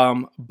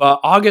 But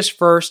August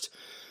 1st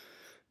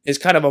is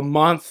kind of a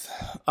month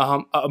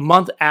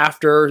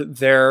after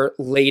their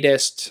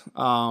latest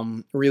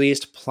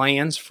released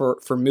plans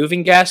for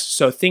moving guests.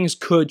 So things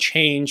could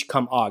change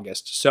come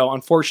August. So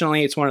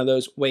unfortunately, it's one of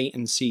those wait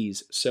and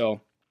sees.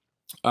 So,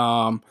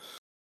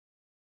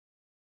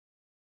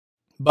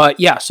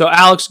 but yeah, so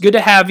Alex, good to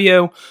have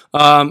you.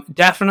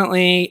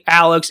 Definitely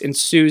Alex and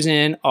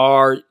Susan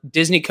are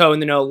Disney Co.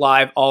 in the Know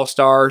Live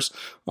All-Stars.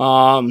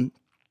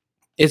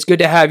 It's good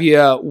to have you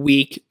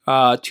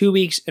 2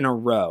 weeks in a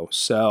row.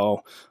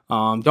 So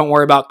don't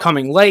worry about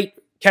coming late.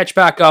 Catch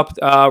back up.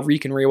 You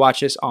can rewatch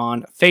this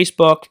on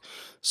Facebook.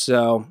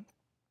 So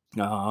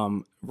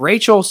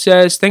Rachel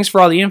says, thanks for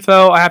all the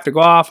info. I have to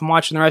go off. I'm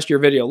watching the rest of your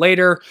video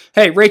later.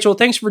 Hey, Rachel,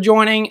 thanks for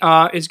joining.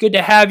 It's good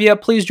to have you.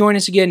 Please join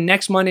us again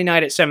next Monday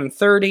night at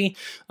 7:30.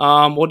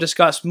 We'll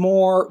discuss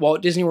more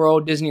Walt Disney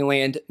World,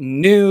 Disneyland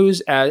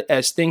news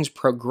as things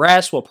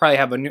progress. We'll probably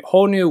have a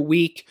whole new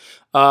week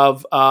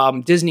of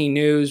Disney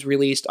news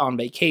released on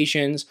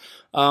vacations.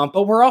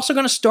 But we're also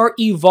going to start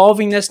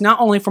evolving this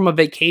not only from a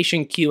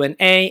vacation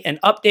Q&A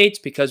and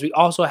updates, because we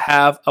also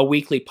have a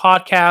weekly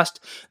podcast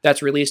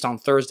that's released on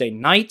Thursday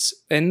nights,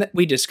 and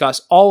we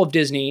discuss all of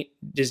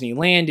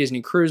Disneyland,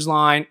 Disney Cruise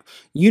Line,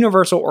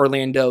 Universal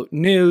Orlando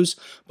news.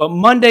 But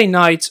Monday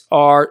nights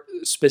are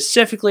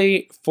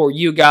specifically for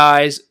you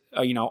guys,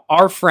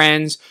 our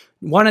friends,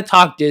 want to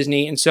talk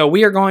Disney. And so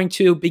we are going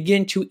to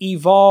begin to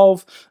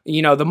evolve,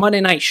 the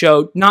Monday night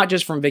show, not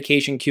just from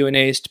vacation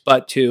Q&As,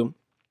 but to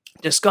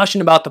discussion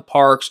about the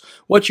parks.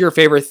 What's your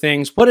favorite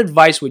things? What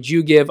advice would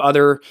you give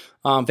other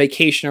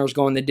vacationers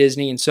going to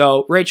Disney? And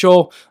so,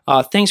 Rachel,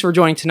 thanks for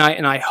joining tonight,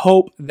 and I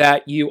hope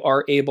that you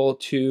are able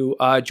to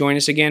join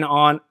us again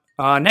on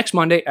next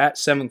Monday at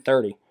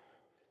 7:30.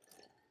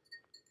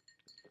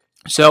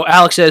 So,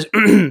 Alex says,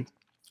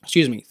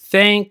 excuse me,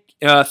 thank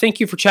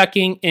you for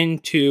checking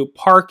into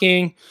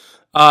parking.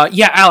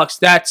 Yeah, Alex,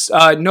 that's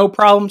no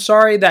problem.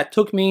 Sorry, that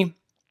took me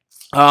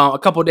a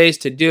couple of days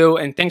to do,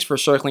 and thanks for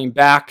circling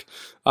back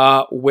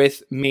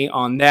with me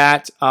on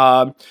that.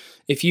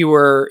 If you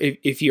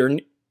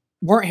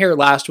weren't here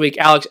last week,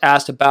 Alex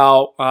asked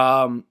about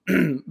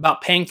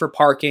about paying for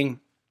parking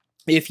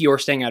if you are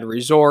staying at a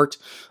resort.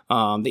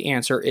 The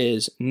answer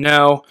is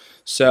no.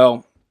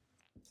 So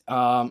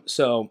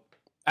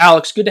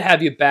Alex, good to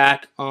have you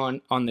back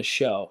on the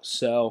show.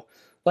 So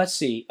let's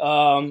see.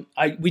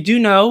 We do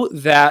know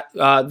that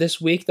this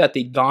week that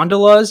the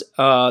gondolas,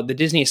 the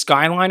Disney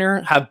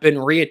Skyliner, have been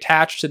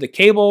reattached to the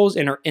cables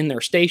and are in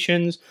their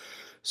stations.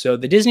 So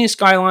the Disney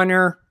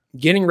Skyliner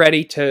getting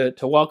ready to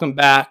welcome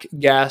back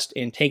guests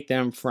and take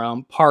them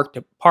from park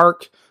to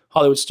park,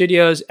 Hollywood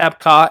Studios,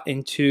 Epcot,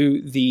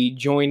 into the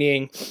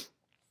joining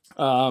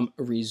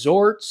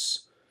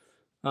resorts.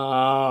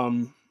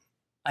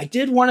 I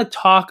did want to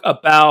talk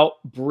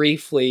about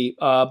briefly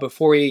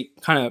before we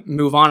kind of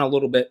move on a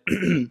little bit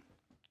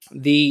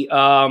the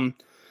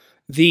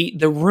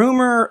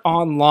rumor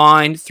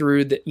online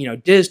through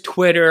the Diz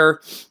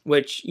Twitter,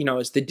 which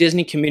is the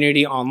Disney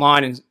community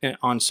online and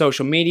on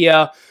social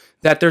media,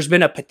 that there's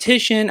been a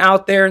petition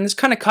out there, and this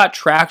kind of caught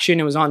traction.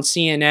 It was on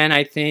CNN,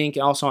 I think,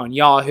 also on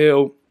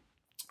Yahoo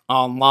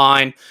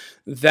online,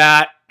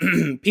 that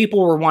people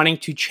were wanting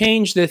to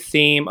change the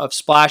theme of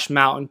Splash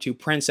Mountain to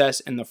Princess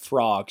and the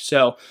Frog.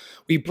 So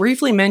we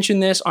briefly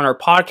mentioned this on our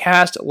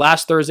podcast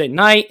last Thursday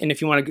night, and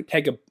if you want to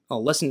take a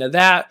listen to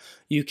that,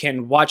 you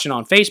can watch it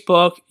on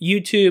Facebook,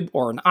 YouTube,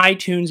 or on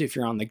iTunes if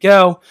you're on the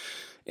go.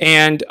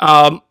 And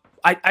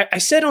I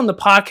said on the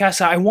podcast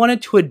that I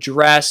wanted to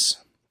address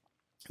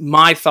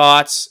my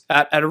thoughts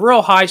at a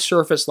real high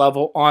surface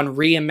level on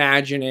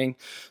reimagining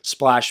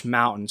Splash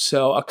Mountain.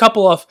 So a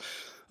couple of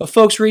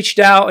folks reached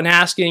out and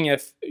asking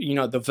if,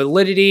 the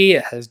validity,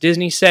 has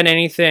Disney said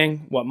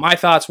anything, what my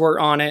thoughts were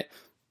on it.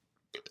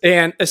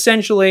 And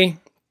essentially,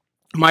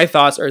 my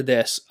thoughts are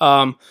this.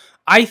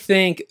 I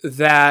think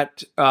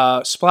that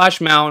Splash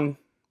Mountain,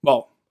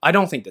 I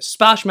don't think this.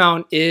 Splash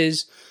Mountain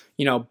is,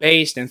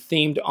 based and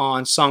themed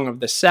on Song of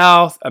the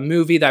South, a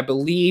movie that I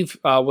believe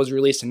was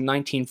released in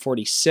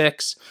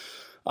 1946.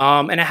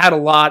 And it had a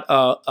lot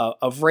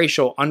of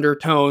racial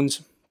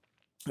undertones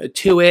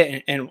to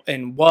it,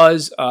 and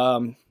was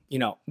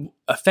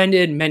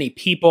offended many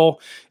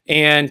people.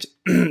 And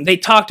they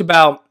talked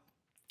about,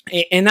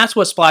 and that's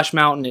what Splash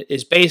Mountain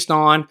is based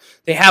on.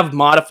 They have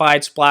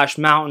modified Splash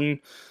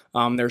Mountain.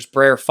 There's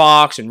Brer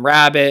Fox and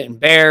Rabbit and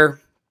Bear.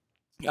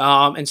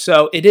 And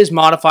so it is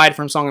modified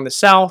from Song of the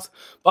South.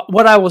 But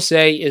what I will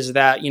say is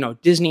that,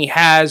 Disney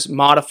has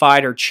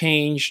modified or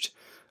changed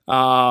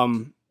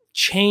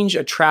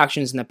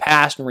attractions in the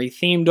past and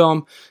rethemed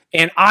them.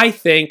 And I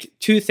think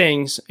two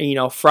things,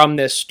 from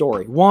this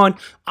story. One,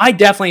 I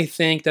definitely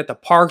think that the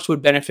parks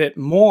would benefit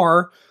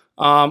more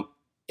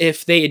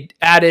if they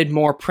added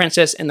more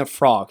Princess and the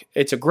Frog.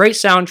 It's a great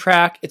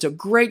soundtrack. It's a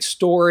great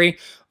story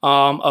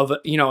of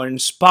an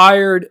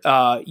inspired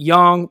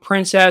young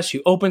princess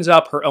who opens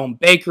up her own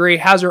bakery,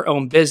 has her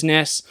own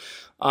business.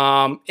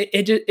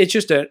 It's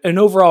just an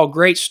overall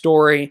great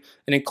story,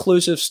 an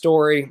inclusive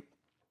story.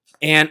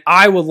 And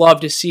I would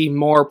love to see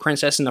more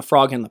Princess and the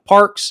Frog in the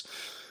parks.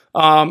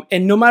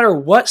 And no matter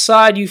what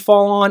side you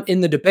fall on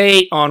in the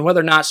debate on whether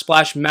or not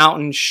Splash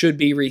Mountain should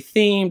be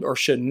rethemed or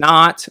should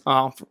not,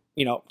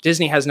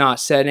 Disney has not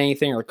said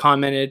anything or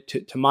commented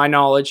to my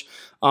knowledge.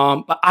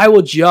 But I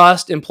will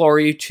just implore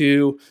you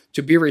to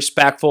be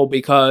respectful,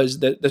 because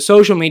the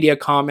social media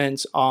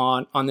comments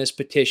on this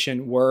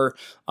petition were,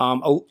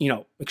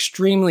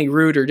 extremely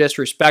rude or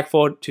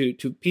disrespectful to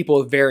people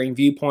with varying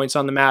viewpoints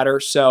on the matter.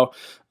 So,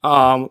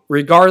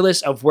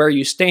 regardless of where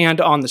you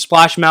stand on the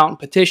Splash Mountain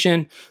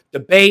petition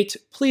debate,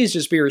 please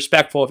just be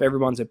respectful of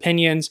everyone's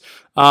opinions.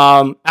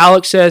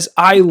 Alex says,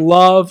 I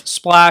love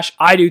Splash.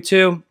 I do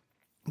too.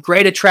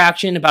 Great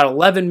attraction, about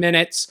 11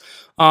 minutes.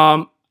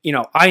 I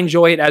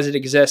enjoy it as it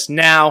exists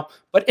now,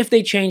 but if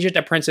they change it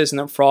to Princess and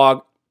the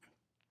Frog,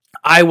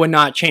 I would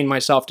not chain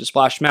myself to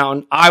Splash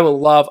Mountain. I will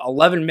love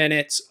 11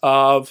 minutes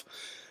of,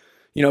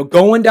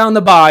 going down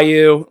the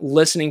bayou,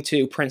 listening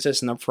to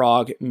Princess and the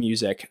Frog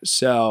music.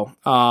 So,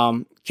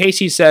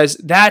 Casey says,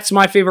 that's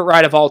my favorite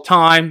ride of all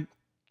time.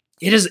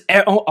 It is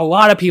a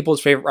lot of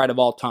people's favorite ride of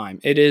all time.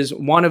 It is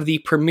one of the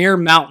premier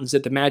mountains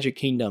at the Magic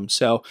Kingdom.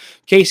 So,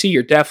 Casey,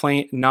 you're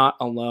definitely not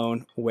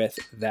alone with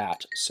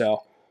that.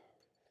 So,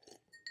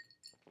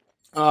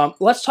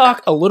 let's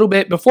talk a little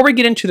bit, before we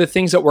get into the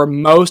things that we're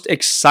most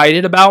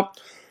excited about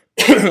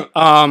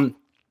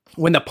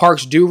when the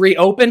parks do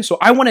reopen. So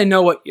I want to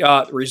know what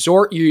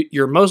resort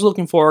you're most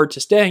looking forward to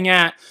staying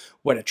at,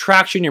 what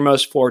attraction you're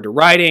most forward to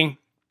riding,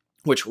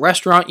 which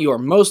restaurant you are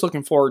most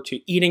looking forward to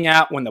eating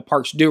at when the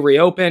parks do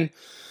reopen.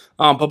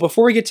 But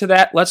before we get to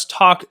that, let's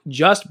talk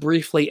just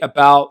briefly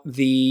about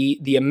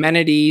the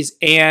amenities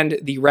and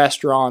the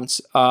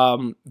restaurants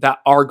that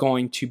are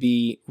going to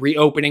be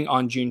reopening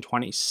on June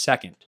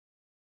 22nd.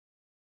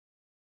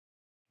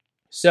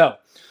 So,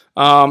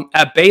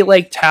 at Bay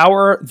Lake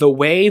Tower, the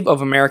Wave of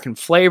American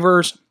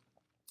Flavors,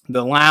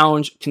 the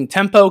Lounge,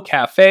 Contempo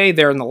Cafe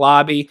there in the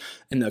lobby,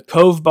 and the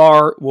Cove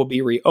Bar will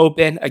be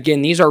reopened.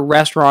 Again, these are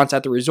restaurants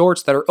at the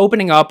resorts that are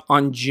opening up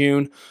on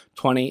June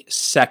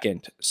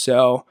 22nd.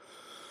 So,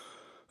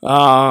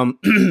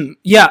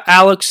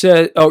 Alex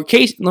said,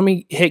 Casey, let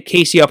me hit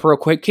Casey up real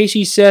quick.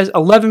 Casey says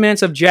 11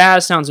 minutes of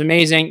jazz sounds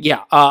amazing.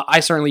 Yeah, I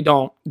certainly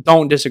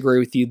don't disagree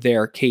with you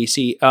there,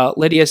 Casey.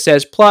 Lydia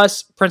says,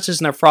 plus Princess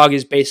and the Frog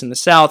is based in the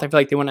South. I feel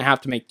like they wouldn't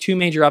have to make two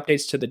major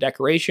updates to the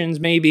decorations,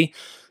 maybe.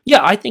 Yeah,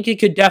 I think it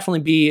could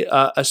definitely be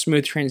a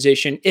smooth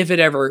transition if it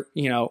ever,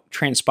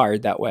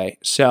 transpired that way.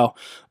 So,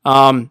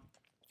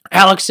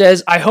 Alex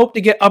says, I hope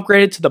to get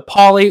upgraded to the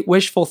Poly.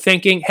 Wishful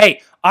thinking.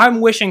 Hey,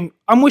 I'm wishing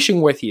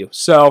with you.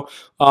 So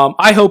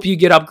I hope you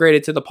get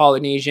upgraded to the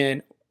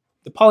Polynesian.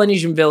 The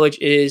Polynesian Village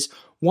is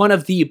one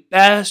of the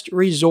best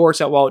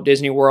resorts at Walt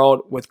Disney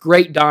World, with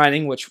great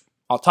dining, which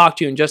I'll talk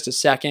to you in just a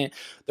second.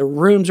 The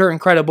rooms are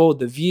incredible,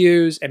 the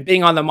views, and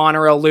being on the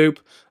monorail loop,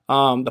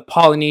 the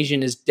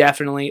Polynesian is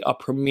definitely a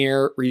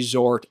premier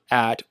resort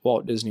at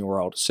Walt Disney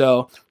World.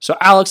 So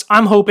Alex,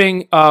 I'm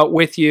hoping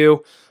with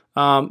you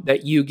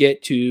that you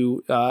get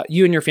to,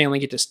 you and your family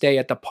get to stay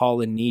at the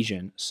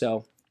Polynesian.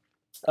 So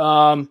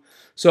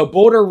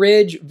Boulder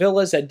Ridge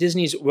Villas at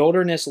Disney's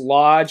Wilderness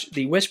Lodge,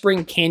 the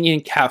Whispering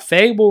Canyon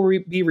Cafe will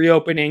be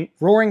reopening,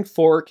 Roaring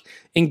Fork,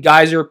 and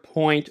Geyser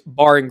Point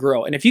Bar and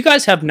Grill. And if you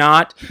guys have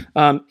not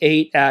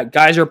ate at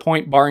Geyser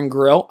Point Bar and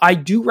Grill, I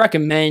do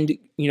recommend,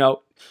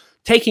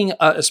 taking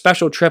a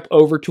special trip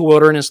over to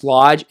Wilderness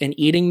Lodge and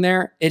eating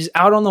there. It is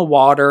out on the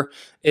water,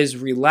 is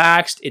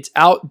relaxed, it's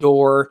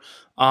outdoor.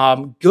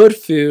 Good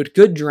food,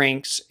 good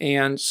drinks.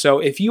 And so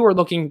if you are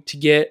looking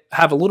to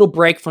have a little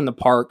break from the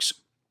parks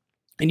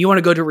and you want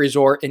to go to a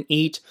resort and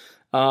eat,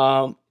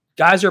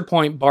 Geyser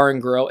Point Bar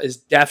and Grill is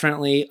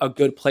definitely a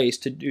good place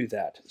to do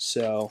that.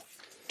 So,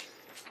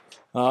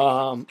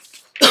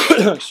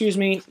 excuse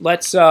me.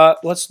 Let's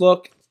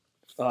look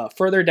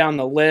further down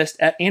the list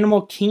at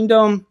Animal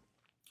Kingdom.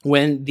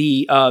 when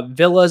the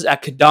villas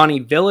at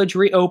Kidani Village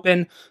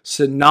reopen.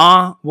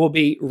 Sanaa will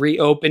be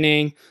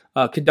reopening.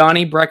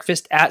 Kidani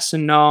Breakfast at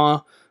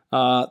Sanaa,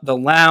 the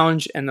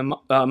lounge, and the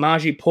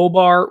Maji Pool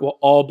Bar will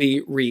all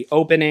be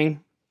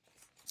reopening.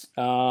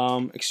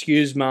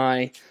 Excuse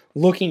my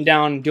looking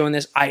down and doing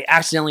this. I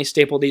accidentally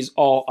stapled these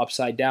all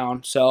upside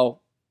down, so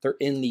they're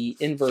in the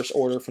inverse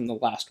order from the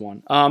last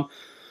one.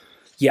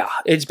 Yeah,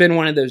 it's been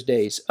one of those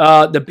days.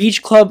 The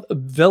Beach Club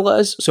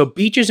Villas, so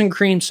Beaches and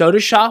Cream Soda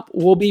Shop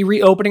will be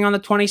reopening on the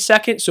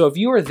 22nd. So if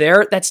you are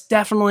there, that's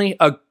definitely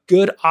a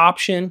good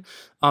option.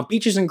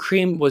 Beaches and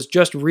Cream was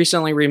just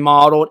recently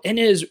remodeled and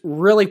is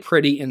really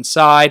pretty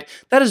inside.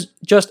 That is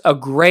just a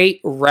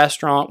great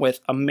restaurant with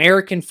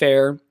American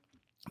fare,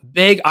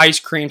 big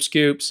ice cream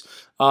scoops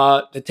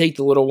to take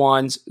the little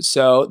ones.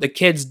 So the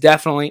kids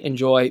definitely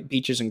enjoy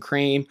Beaches and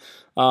Cream.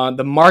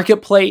 The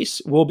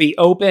Marketplace will be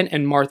open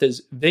and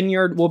Martha's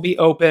Vineyard will be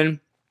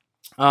open.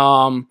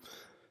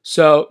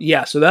 So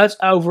that's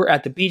over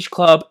at the Beach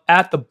Club.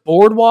 At the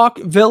Boardwalk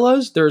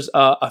Villas, there's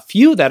a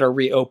few that are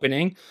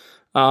reopening.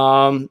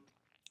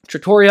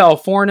 Trattoria Al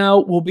Forno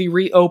will be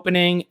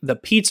reopening. The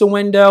Pizza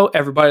Window,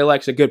 everybody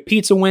likes a good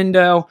pizza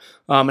window.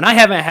 And I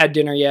haven't had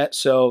dinner yet,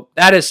 so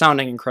that is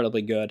sounding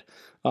incredibly good.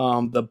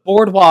 The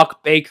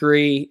Boardwalk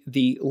Bakery,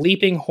 the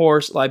Leaping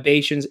Horse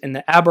Libations, and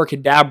the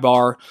Abracadabra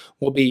Bar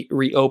will be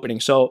reopening.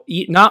 So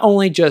not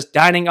only just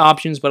dining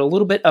options, but a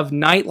little bit of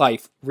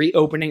nightlife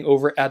reopening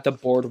over at the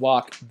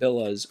Boardwalk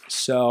Villas.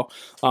 So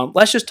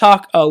let's just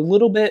talk a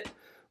little bit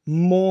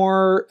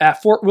more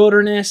at Fort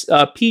Wilderness.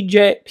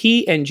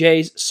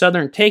 P&J's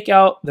Southern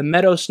Takeout, the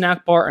Meadow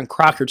Snack Bar, and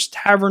Crocker's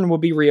Tavern will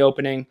be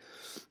reopening.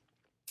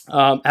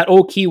 At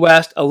Old Key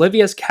West,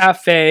 Olivia's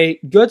Cafe,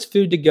 Goods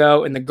Food to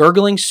Go, and the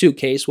Gurgling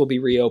Suitcase will be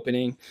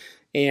reopening.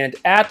 And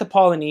at the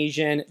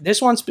Polynesian,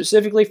 this one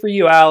specifically for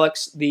you,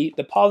 Alex, the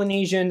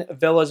Polynesian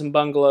Villas and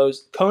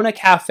Bungalows, Kona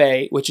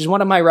Cafe, which is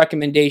one of my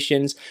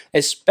recommendations,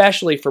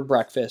 especially for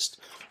breakfast.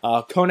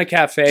 Kona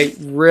Cafe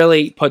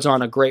really puts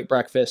on a great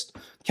breakfast.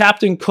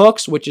 Captain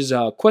Cook's, which is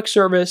a quick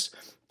service.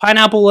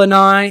 Pineapple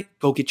Lanai,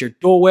 go get your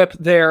Dole Whip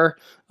there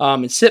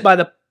and sit by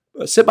the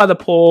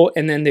pool,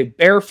 and then the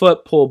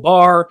Barefoot Pool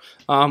Bar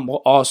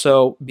will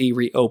also be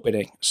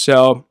reopening.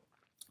 So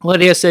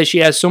Lydia says she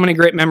has so many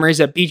great memories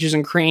at Beaches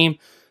and Cream.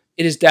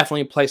 It is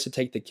definitely a place to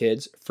take the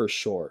kids for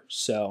sure.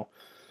 So,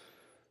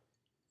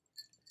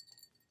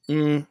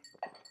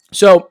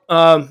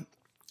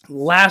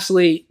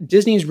 lastly,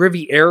 Disney's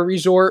Riviera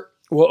Resort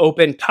will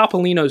open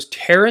Topolino's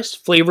Terrace,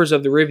 Flavors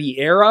of the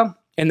Riviera.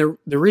 And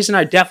the reason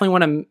I definitely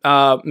want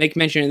to make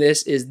mention of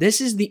this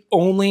is the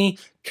only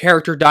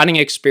character dining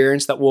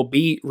experience that will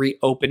be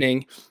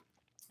reopening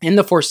in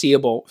the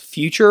foreseeable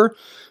future.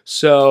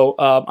 So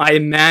I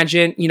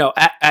imagine,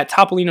 at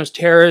Topolino's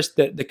Terrace,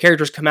 the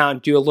characters come out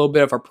and do a little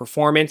bit of a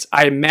performance.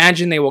 I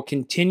imagine they will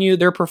continue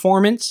their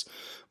performance,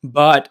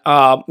 but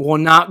will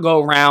not go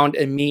around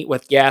and meet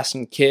with guests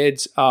and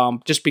kids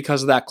just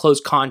because of that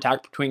close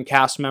contact between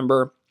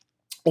character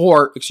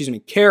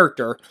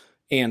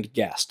and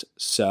guest.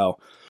 So,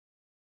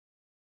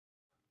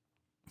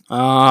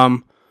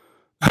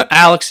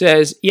 Alex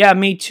says, yeah,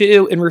 me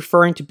too. In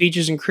referring to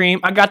Beaches and Cream,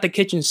 I got the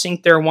kitchen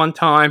sink there one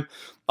time.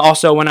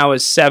 Also, when I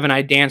was 7,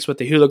 I danced with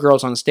the hula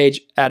girls on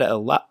stage at a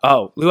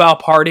luau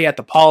party at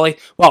the Poly.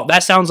 Well,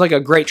 that sounds like a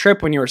great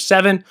trip when you were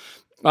 7.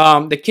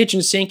 The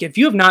kitchen sink, if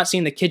you have not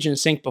seen the kitchen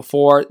sink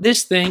before,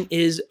 this thing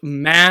is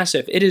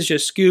massive. It is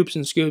just scoops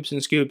and scoops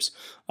and scoops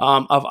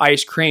of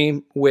ice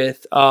cream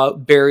with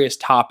various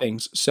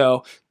toppings.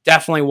 So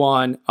definitely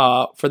one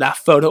for that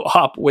photo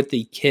op with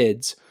the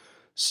kids.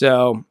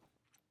 So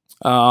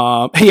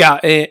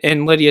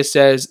and Lydia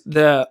says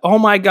oh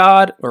my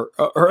God or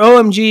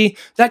OMG,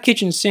 that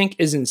kitchen sink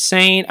is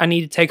insane. I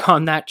need to take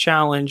on that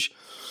challenge.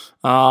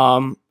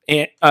 And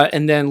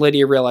then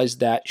Lydia realized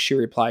that she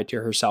replied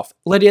to herself.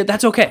 Lydia,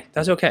 that's okay.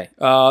 That's okay.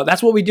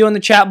 That's what we do in the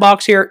chat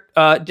box here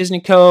at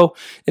Disney Co.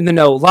 in the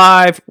Know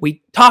Live.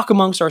 We talk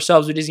amongst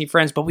ourselves with Disney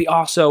friends, but we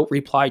also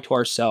reply to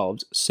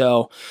ourselves.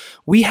 So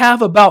we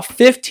have about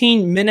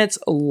 15 minutes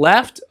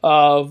left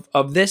of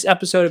this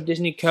episode of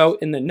Disney Co.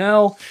 in the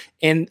Know.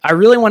 And I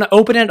really want to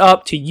open it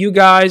up to you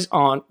guys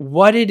on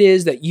what it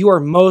is that you are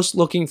most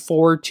looking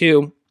forward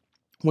to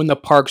when the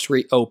parks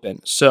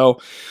reopen.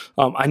 So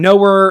I know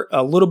we're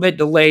a little bit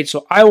delayed,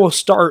 so I will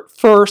start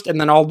first,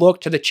 and then I'll look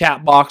to the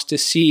chat box to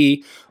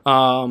see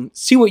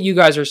what you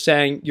guys are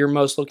saying you're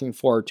most looking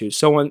forward to.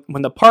 So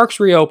when the parks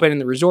reopen and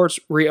the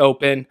resorts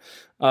reopen,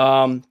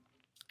 and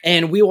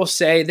we will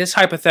say this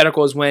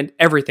hypothetical is when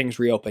everything's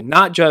reopened,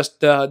 not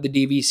just the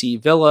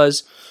DVC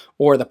villas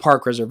or the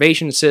park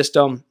reservation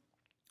system.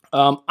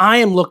 I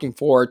am looking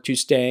forward to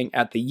staying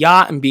at the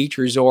Yacht and Beach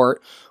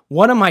Resort,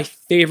 one of my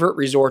favorite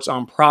resorts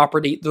on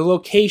property. The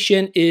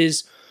location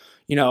is,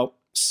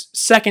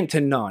 second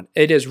to none.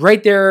 It is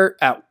right there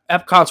at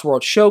Epcot's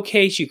World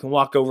Showcase. You can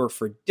walk over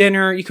for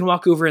dinner. You can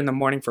walk over in the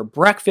morning for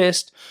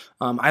breakfast.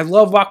 I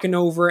love walking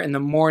over in the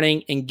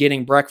morning and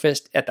getting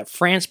breakfast at the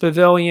France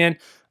Pavilion.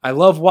 I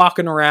love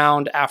walking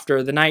around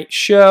after the night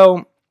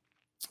show.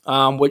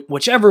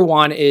 whichever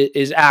one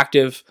is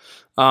active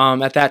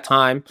at that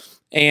time.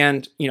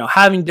 And,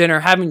 having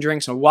dinner, having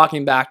drinks, and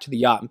walking back to the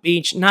yacht and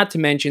beach. Not to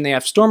mention they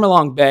have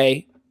Stormalong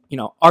Bay,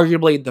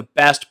 arguably the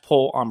best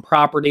pool on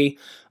property.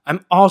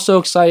 I'm also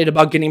excited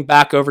about getting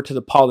back over to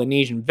the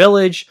Polynesian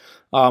Village.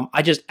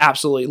 I just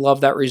absolutely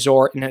love that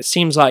resort, and it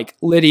seems like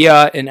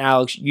Lydia and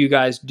Alex, you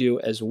guys do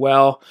as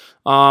well.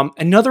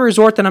 Another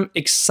resort that I'm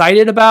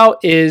excited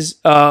about is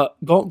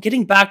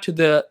getting back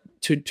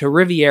to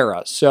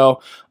Riviera.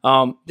 So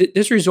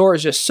this resort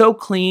is just so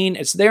clean.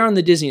 It's there on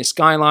the Disney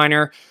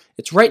Skyliner.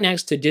 It's right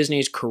next to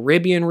Disney's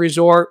Caribbean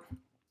Resort.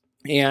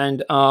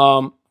 And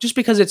just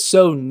because it's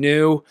so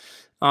new,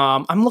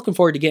 I'm looking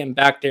forward to getting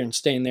back there and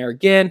staying there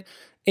again.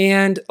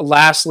 And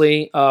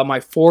lastly, my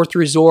fourth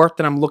resort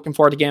that I'm looking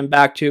forward to getting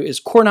back to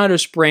is Coronado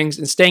Springs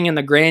and staying in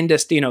the Gran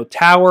Destino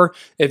Tower.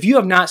 If you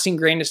have not seen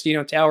Gran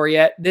Destino Tower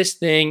yet, this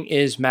thing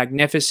is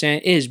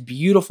magnificent. It is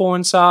beautiful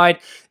inside.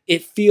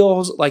 It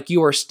feels like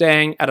you are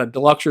staying at a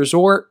deluxe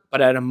resort,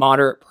 but at a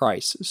moderate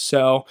price.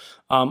 So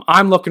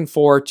I'm looking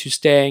forward to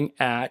staying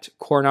at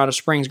Coronado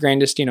Springs Gran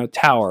Destino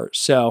Tower.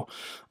 So,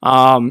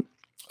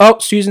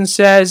 Susan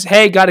says,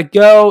 "Hey, gotta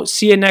go.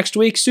 See you next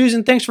week."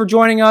 Susan, thanks for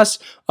joining us.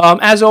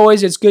 As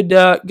always, it's good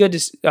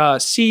to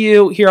see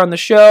you here on the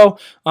show.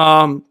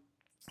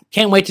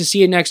 Can't wait to see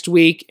you next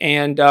week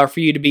and for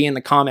you to be in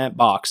the comment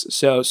box.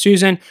 So,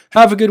 Susan,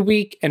 have a good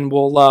week, and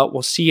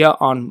we'll see you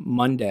on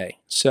Monday.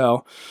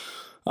 So,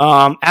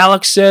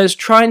 Alex says,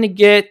 trying to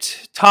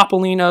get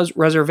Topolino's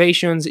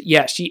reservations.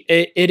 Yes,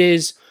 it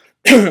is.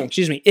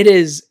 Excuse me. It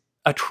is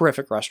a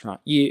terrific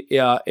restaurant.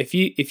 If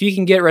you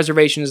can get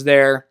reservations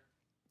there,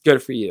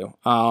 good for you.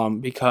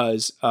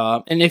 Because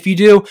and if you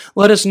do,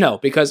 let us know,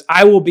 because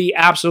I will be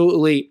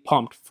absolutely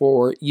pumped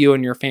for you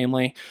and your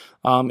family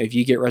if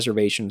you get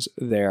reservations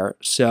there.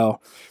 So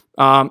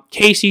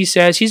Casey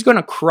says he's going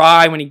to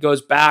cry when he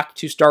goes back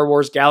to Star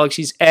Wars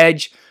Galaxy's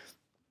Edge.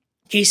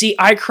 Casey,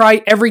 I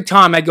cry every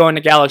time I go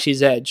into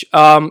Galaxy's Edge.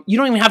 You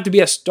don't even have to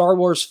be a Star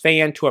Wars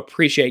fan to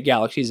appreciate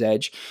Galaxy's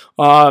Edge.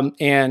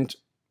 And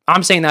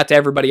I'm saying that to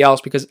everybody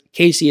else because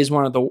Casey is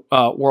one of the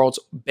world's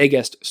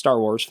biggest Star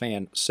Wars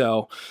fan.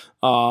 So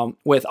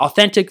with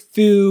authentic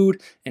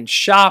food and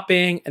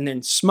shopping and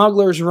then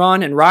Smuggler's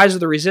Run and Rise of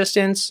the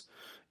Resistance,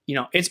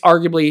 it's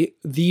arguably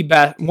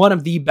one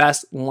of the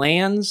best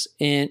lands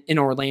in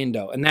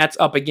Orlando. And that's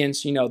up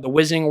against, the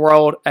Wizarding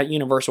World at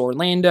Universal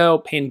Orlando,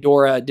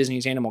 Pandora at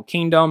Disney's Animal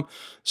Kingdom.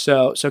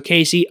 So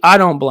Casey, I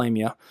don't blame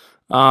you.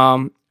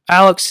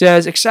 Alex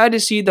says, excited to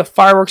see the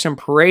fireworks and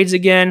parades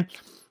again.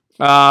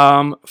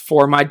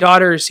 For my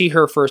daughter to see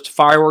her first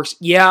fireworks.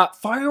 Yeah,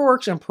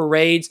 fireworks and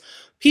parades,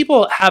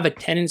 people have a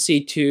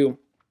tendency to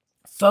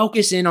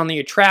focus in on the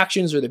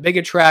attractions or the big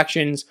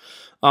attractions.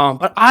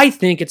 But I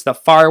think it's the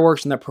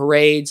fireworks and the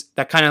parades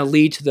that kind of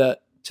lead to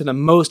the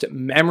most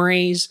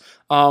memories.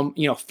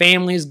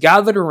 Families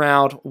gathered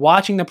around,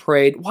 watching the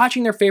parade,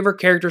 watching their favorite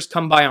characters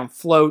come by on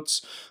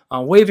floats,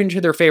 waving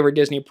to their favorite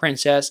Disney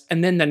princess,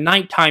 and then the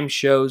nighttime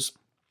shows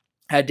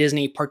at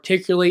Disney,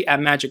 particularly at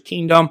Magic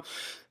Kingdom.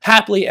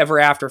 Happily Ever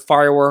After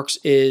fireworks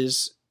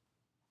it's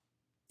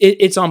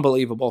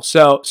unbelievable.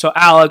 So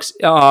Alex,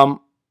 I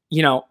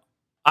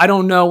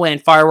don't know when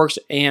fireworks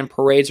and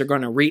parades are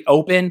going to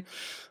reopen.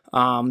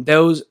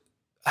 Those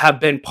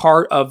have been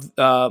part of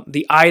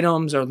the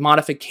items or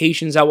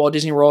modifications at Walt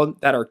Disney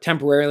World that are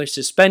temporarily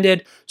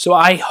suspended. So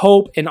I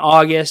hope in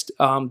August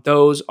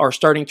those are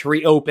starting to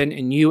reopen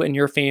and you and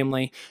your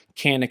family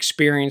can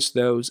experience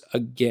those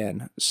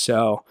again.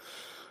 So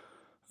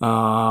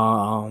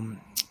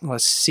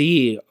let's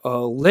see.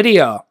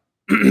 Lydia,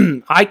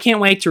 I can't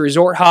wait to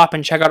resort hop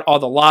and check out all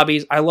the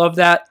lobbies. I love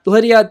that.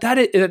 Lydia,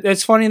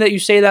 it's funny that you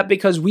say that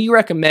because we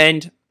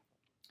recommend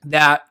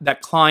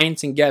that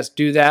clients and guests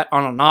do that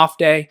on an off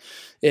day.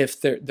 If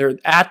they're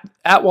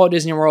at Walt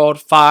Disney World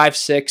 5,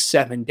 6,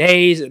 7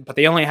 days, but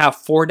they only have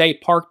 4-day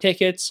park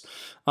tickets,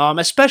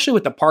 especially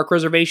with the park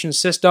reservation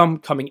system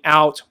coming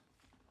out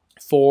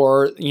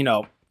for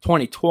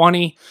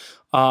 2020.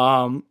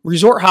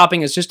 Resort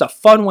hopping is just a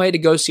fun way to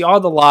go see all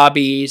the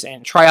lobbies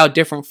and try out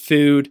different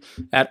food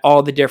at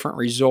all the different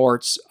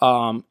resorts.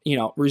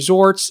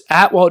 Resorts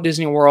at Walt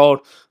Disney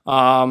World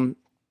are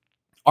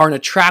an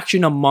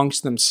attraction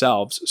amongst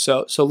themselves.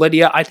 So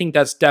Lydia, I think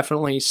that's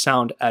definitely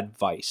sound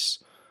advice.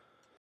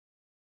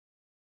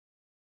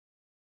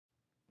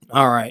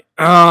 All right.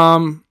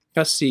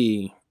 Let's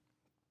see.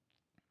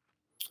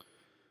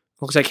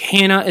 Looks like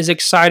Hannah is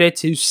excited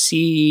to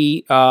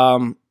see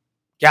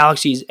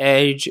Galaxy's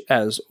Edge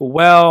as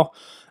well.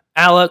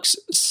 Alex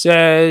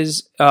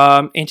says,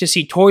 and to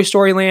see Toy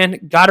Story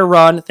Land, gotta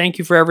run. Thank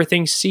you for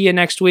everything. See you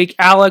next week.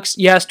 Alex,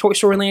 yes, Toy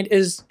Story Land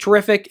is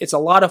terrific. It's a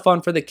lot of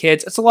fun for the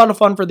kids. It's a lot of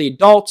fun for the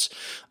adults.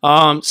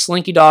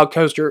 Slinky Dog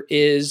Coaster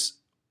is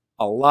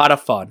a lot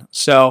of fun.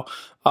 So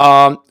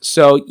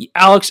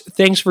Alex,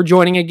 thanks for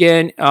joining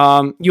again.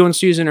 You and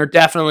Susan are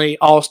definitely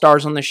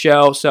all-stars on the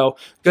show. So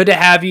good to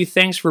have you.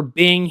 Thanks for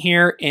being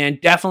here,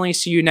 and definitely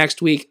see you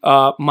next week,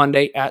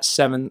 Monday at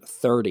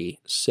 7:30.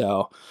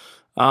 So,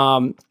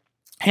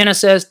 Hannah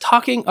says,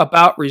 talking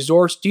about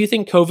resorts, do you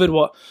think COVID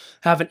will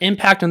have an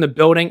impact on the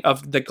building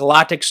of the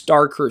Galactic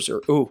Star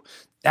Cruiser? Ooh,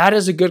 that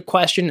is a good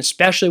question,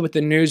 especially with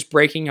the news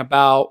breaking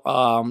about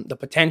the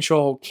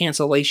potential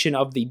cancellation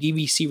of the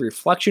DVC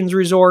Reflections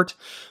Resort.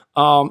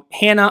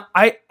 Hannah,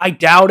 I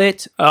doubt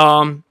it.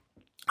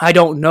 I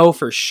don't know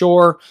for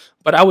sure,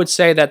 but I would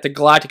say that the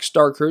Galactic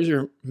Star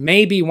Cruiser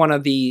may be one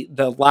of the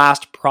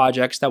last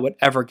projects that would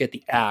ever get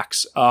the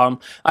axe. I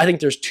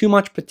think there's too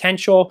much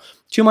potential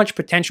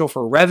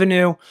for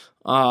revenue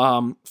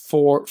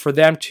for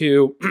them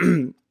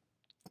to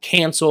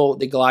cancel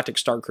the Galactic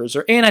Star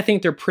Cruiser, and I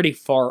think they're pretty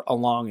far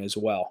along as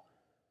well.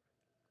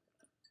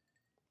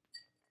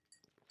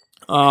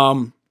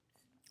 So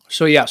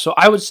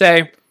I would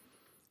say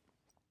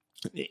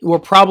we're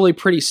probably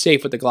pretty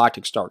safe with the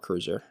Galactic Star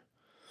Cruiser.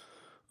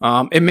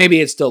 And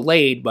maybe it's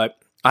delayed, but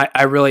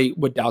I really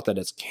would doubt that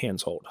it's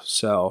canceled.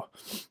 So,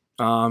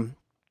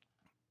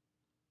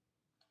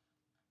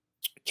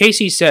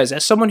 Casey says,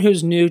 as someone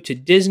who's new to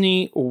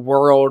Disney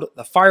World,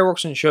 the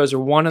fireworks and shows are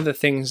one of the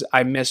things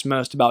I miss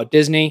most about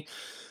Disney.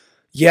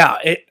 Yeah,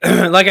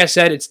 like I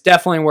said, it's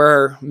definitely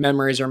where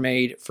memories are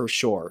made for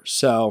sure.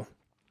 So,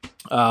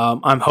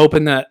 I'm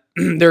hoping that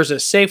there's a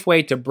safe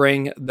way to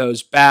bring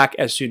those back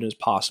as soon as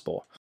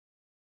possible.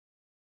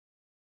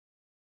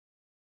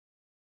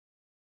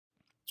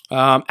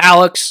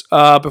 Alex,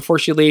 before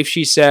she leaves,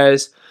 she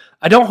says,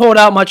 I don't hold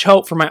out much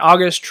hope for my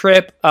August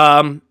trip.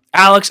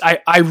 Alex,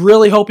 I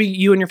really hope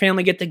you and your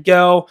family get to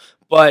go,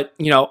 but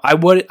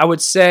I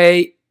would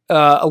say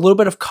a little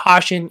bit of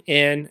caution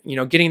in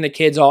getting the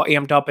kids all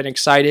amped up and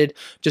excited,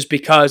 just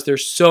because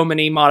there's so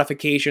many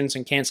modifications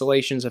and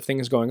cancellations of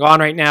things going on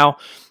right now.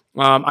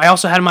 I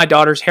also had my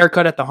daughter's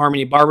haircut at the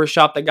Harmony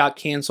Barbershop that got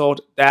canceled.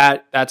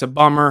 That's a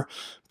bummer.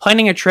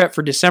 Planning a trip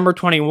for December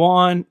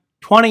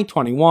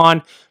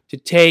 2021 to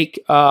take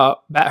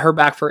her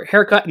back for a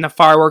haircut and the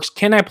fireworks.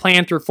 Can I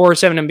plan through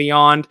 407 and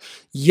beyond?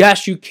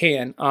 Yes, you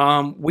can.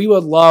 We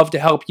would love to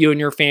help you and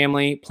your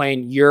family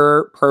plan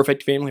your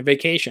perfect family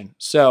vacation.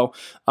 So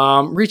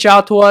reach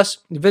out to us.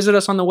 Visit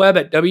us on the web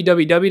at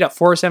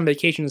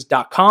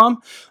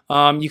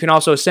www.407vacations.com. You can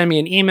also send me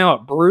an email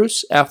at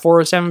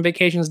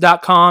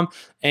bruce@407vacations.com,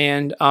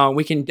 and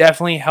we can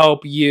definitely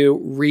help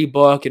you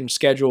rebook and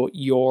schedule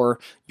your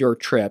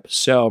trip.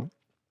 So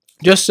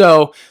just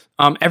so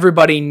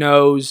everybody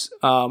knows,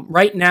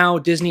 right now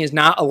Disney is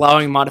not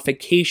allowing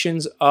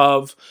modifications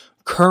of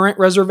current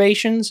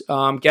reservations.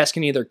 Guests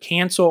can either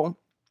cancel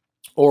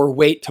or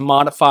wait to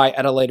modify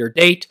at a later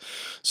date.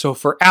 So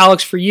for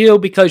Alex, for you,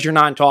 because you're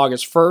not until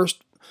August 1st,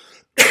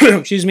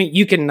 excuse me,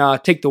 you can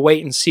take the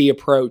wait and see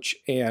approach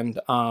and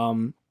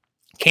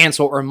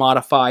cancel or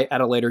modify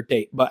at a later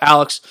date. But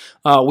Alex,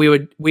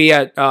 we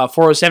at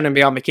 407 and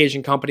Beyond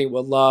Vacation Company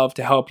would love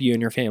to help you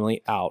and your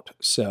family out.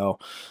 So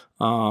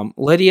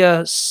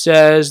Lydia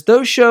says,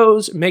 those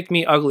shows make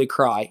me ugly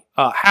cry.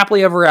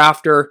 Happily Ever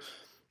After.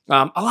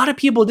 A lot of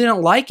people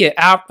didn't like it,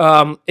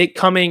 it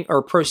coming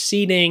or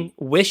preceding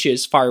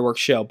Wishes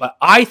fireworks show, but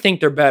I think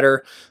they're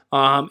better.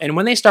 And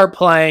when they start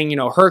playing,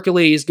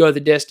 Hercules, Go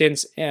the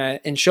Distance,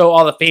 and show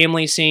all the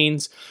family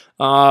scenes,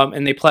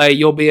 and they play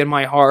You'll Be in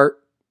My Heart.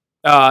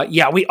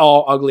 Yeah, we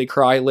all ugly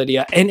cry,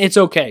 Lydia, and it's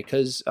okay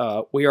because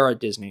we are at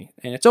Disney,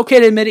 and it's okay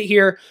to admit it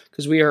here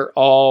because we are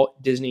all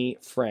Disney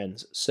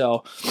friends.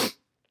 So,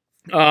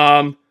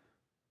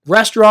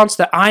 restaurants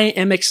that I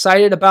am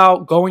excited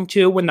about going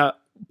to when the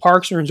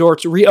parks and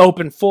resorts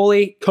reopen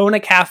fully: Kona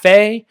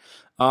Cafe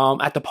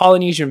at the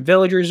Polynesian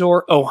Village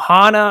Resort,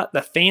 Ohana,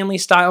 the family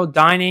style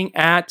dining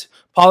at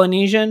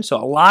Polynesian. So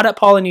a lot at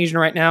Polynesian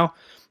right now.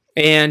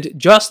 And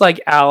just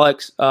like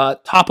Alex,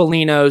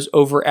 Topolino's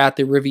over at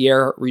the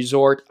Riviera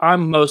Resort.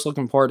 I'm most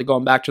looking forward to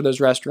going back to those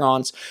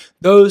restaurants.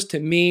 Those, to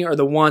me, are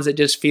the ones that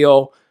just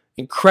feel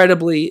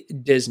incredibly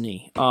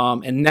Disney.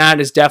 And that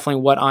is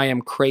definitely what I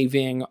am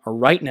craving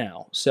right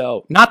now.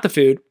 So, not the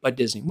food, but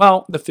Disney.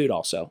 Well, the food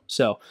also.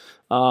 So,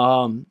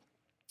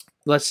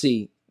 let's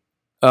see.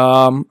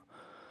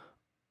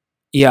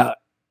 Yeah.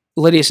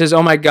 Lydia says,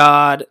 oh my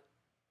God.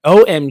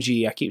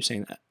 OMG. I keep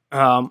saying that.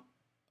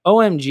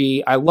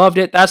 OMG, I loved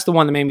it. That's the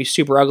one that made me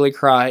super ugly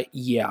cry.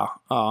 Yeah.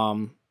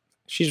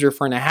 She's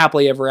referring to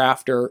Happily Ever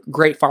After.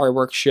 Great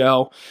fireworks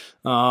show.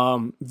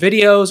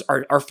 Videos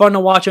are fun to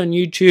watch on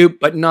YouTube,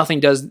 but nothing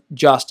does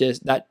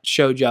that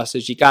show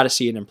justice. You got to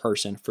see it in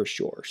person for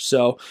sure.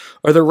 So,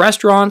 are the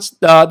restaurants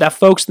that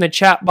folks in the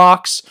chat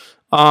box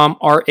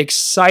are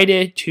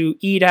excited to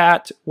eat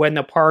at when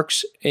the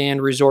parks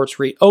and resorts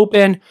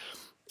reopen?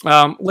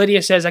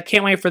 Lydia says, I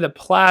can't wait for the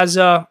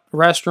Plaza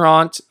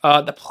restaurant.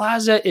 The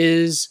Plaza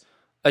is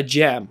a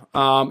gem.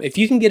 If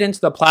you can get into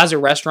the Plaza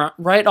restaurant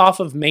right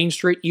off of Main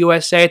Street,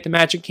 USA at the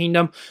Magic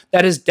Kingdom,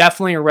 that is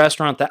definitely a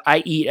restaurant that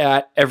I eat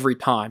at every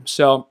time.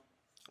 So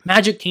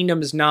Magic Kingdom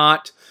does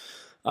not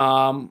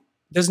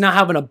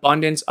have an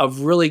abundance of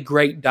really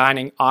great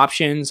dining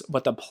options,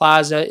 but the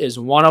Plaza is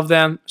one of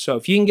them. So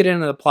if you can get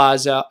into the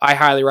Plaza, I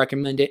highly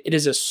recommend it. It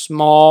is a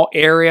small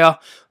area.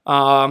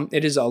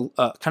 It is a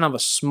kind of a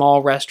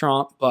small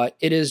restaurant, but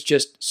it is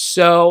just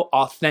so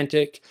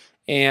authentic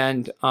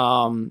and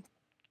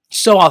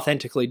so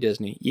authentically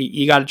Disney.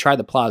 You got to try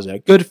the plaza.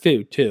 Good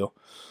food too.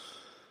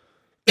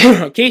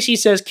 Casey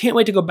says, can't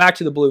wait to go back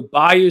to the Blue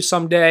Bayou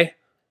someday.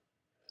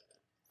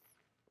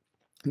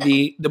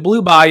 The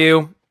Blue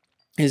Bayou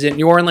is in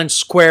New Orleans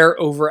Square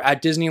over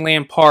at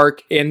Disneyland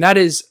Park, and that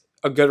is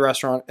a good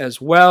restaurant as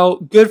well.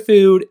 Good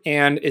food,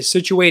 and is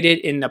situated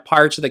in the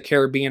Pirates of the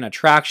Caribbean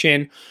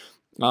attraction.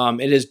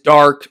 It is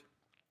dark,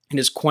 it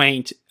is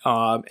quaint,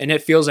 and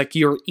it feels like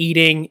you're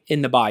eating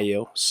in the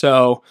bayou.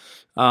 So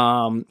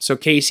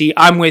Casey,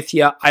 I'm with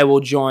you. I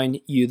will join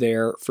you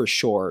there for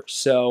sure.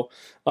 So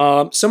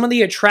some of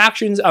the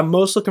attractions I'm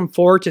most looking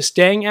forward to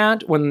staying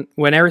at when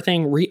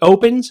everything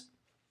reopens.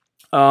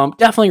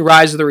 Definitely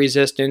Rise of the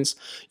Resistance.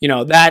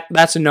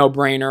 That's a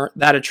no-brainer.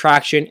 That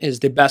attraction is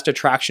the best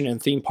attraction in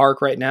theme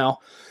park right now.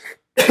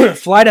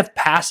 Flight of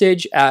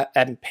Passage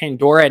at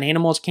Pandora and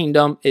Animals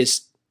Kingdom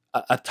is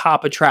a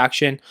top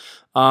attraction,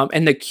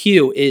 and the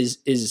queue is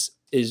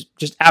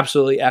just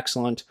absolutely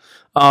excellent.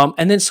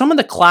 And then some of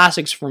the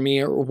classics for me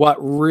are what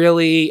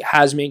really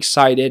has me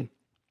excited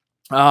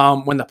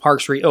when the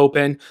parks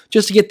reopen,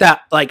 just to get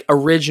that like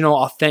original,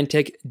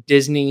 authentic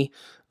Disney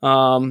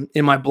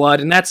in my blood,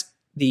 and that's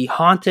the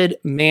Haunted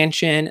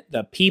Mansion,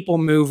 the People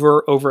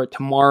Mover over at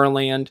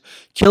Tomorrowland,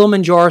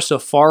 Kilimanjaro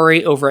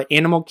Safari over at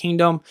Animal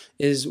Kingdom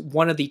is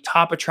one of the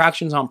top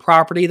attractions on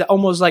property that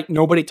almost like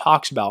nobody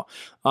talks about.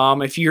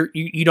 If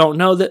you don't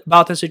know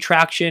about this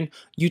attraction,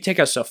 you take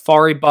a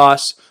safari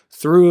bus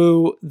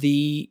through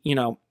the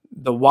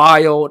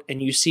wild, and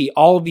you see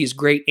all of these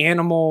great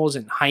animals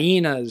and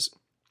hyenas,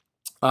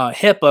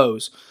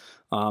 hippos,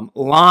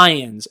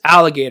 lions,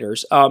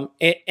 alligators,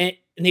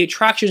 and the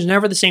attraction is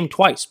never the same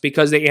twice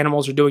because the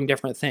animals are doing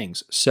different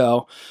things.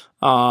 So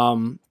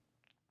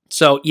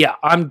yeah,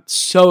 I'm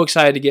so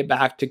excited to get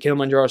back to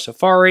Kilimanjaro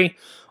Safari.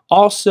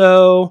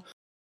 Also,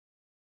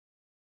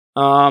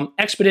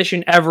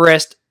 Expedition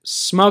Everest,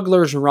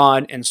 Smuggler's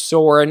Run, and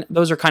Soarin'.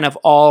 Those are kind of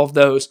all of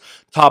those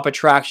top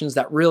attractions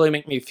that really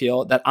make me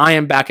feel that I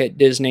am back at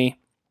Disney.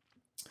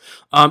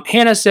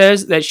 Hannah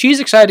says that she's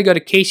excited to go to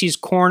Casey's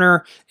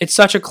Corner. It's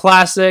such a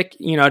classic,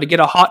 to get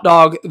a hot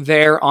dog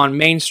there on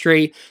Main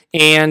Street.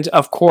 And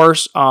of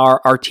course,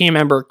 our team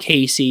member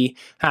Casey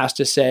has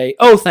to say,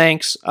 "Oh,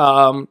 thanks,"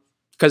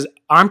 because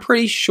I'm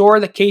pretty sure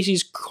that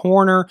Casey's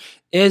Corner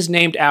is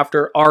named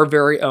after our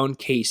very own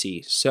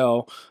Casey.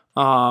 So,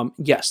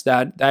 yes,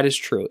 that is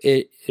true.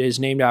 It is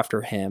named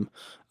after him.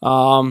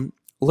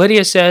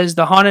 Lydia says,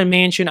 the Haunted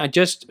Mansion, I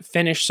just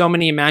finished so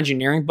many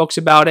Imagineering books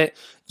about it.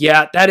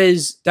 Yeah, that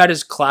is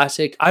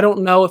classic. I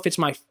don't know if it's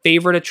my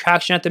favorite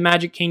attraction at the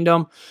Magic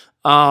Kingdom.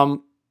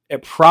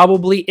 It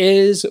probably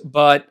is,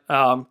 but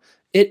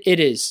it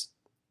is.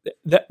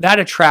 That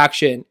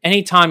attraction,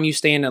 anytime you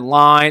stand in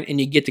line and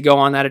you get to go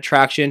on that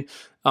attraction,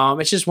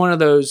 it's just one of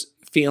those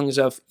feelings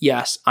of,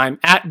 yes, I'm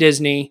at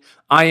Disney,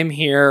 I am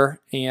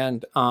here,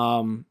 and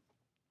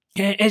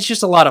it's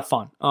just a lot of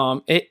fun.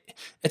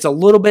 It's a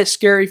little bit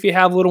scary if you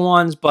have little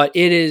ones, but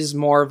it is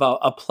more of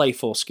a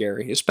playful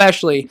scary,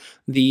 especially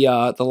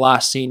the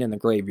last scene in the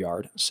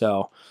graveyard.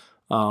 So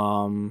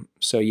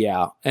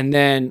yeah. And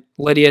then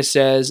Lydia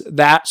says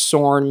that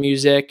Soarin'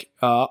 music,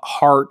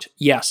 Heart,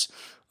 yes.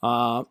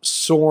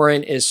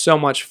 Soarin' is so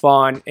much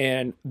fun,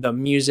 and the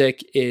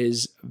music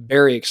is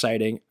very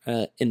exciting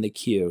in the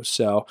queue.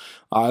 So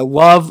I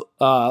love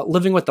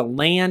Living with the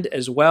Land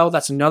as well.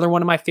 That's another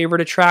one of my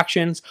favorite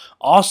attractions.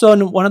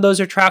 Also one of those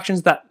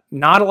attractions that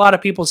not a lot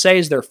of people say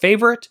is their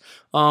favorite,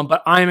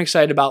 but I'm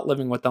excited about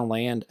Living with the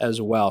Land as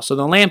well. So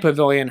the Land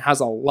Pavilion has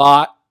a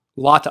lot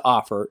to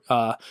offer.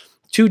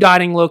 2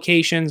 dining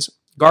locations,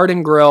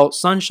 Garden Grill,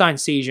 Sunshine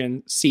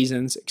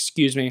Seasons,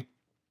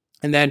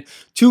 and then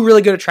 2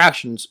 really good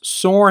attractions,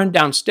 Soarin'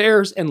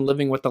 downstairs and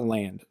Living with the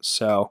Land.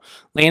 So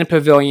Land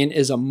Pavilion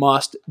is a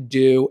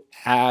must-do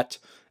at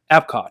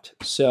Epcot.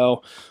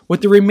 So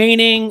with the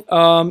remaining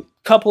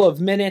couple of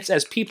minutes,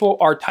 as people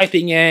are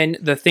typing in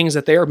the things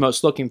that they are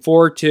most looking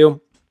forward to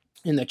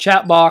in the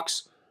chat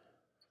box,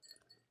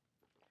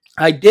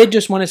 I did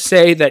just want to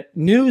say that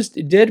news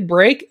did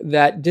break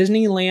that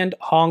Disneyland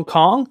Hong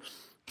Kong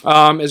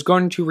is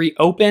going to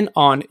reopen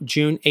on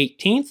June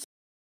 18th.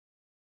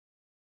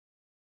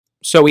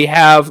 So we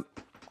have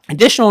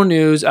additional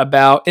news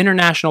about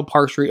international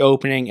parks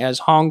reopening as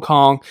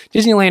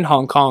Disneyland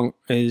Hong Kong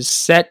is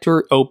set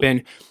to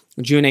open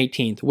June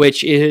 18th,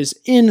 which is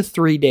in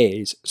 3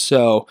 days.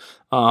 So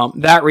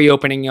that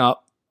reopening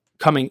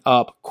coming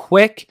up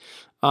quick.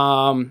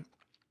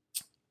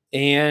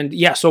 And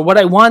yeah, so what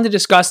I wanted to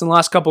discuss in the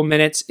last couple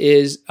minutes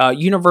is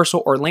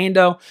Universal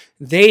Orlando.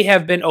 They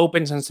have been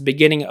open since the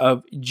beginning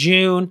of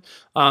June.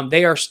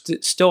 They are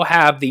still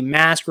have the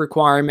mask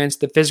requirements,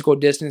 the physical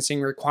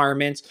distancing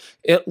requirements.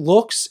 It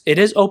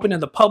is open to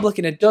the public,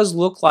 and it does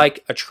look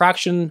like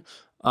attraction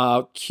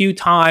queue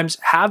times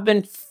have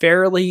been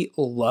fairly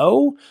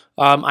low.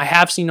 I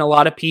have seen a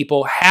lot of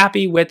people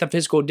happy with the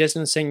physical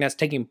distancing that's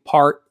taking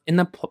part in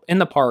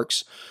the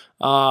parks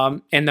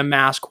and the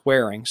mask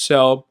wearing.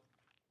 So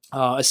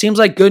it seems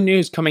like good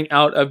news coming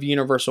out of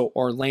Universal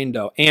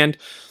Orlando. And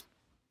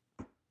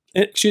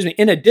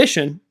In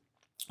addition,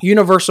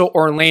 Universal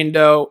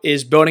Orlando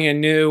is building a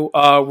new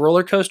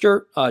roller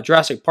coaster,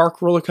 Jurassic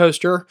Park roller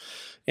coaster.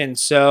 And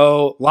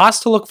so lots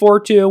to look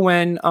forward to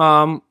when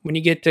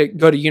you get to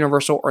go to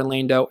Universal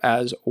Orlando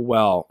as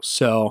well.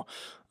 So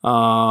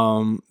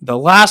the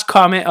last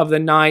comment of the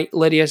night,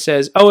 Lydia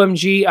says,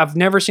 OMG, I've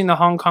never seen the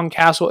Hong Kong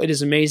castle. It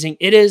is amazing.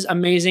 It is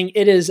amazing.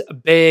 It is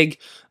big.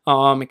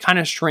 It kind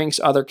of shrinks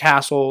other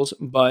castles,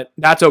 but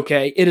that's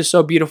okay. It is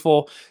so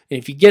beautiful. And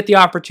if you get the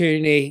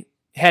opportunity,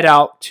 head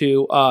out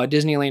to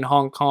Disneyland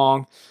Hong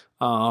Kong.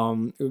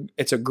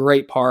 It's a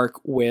great park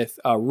with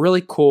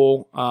really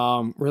cool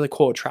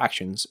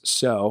attractions.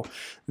 So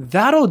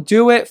that'll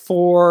do it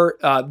for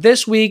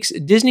this week's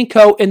Disney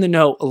Co. in the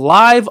Know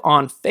live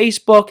on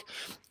Facebook.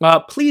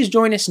 Please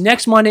join us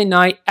next Monday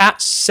night at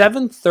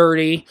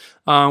 7:30.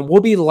 We'll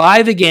be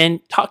live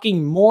again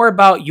talking more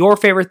about your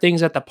favorite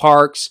things at the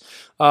parks.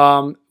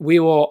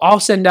 I'll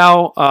send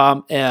out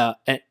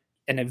an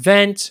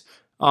event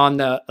on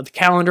the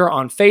calendar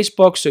on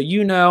Facebook so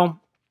you know.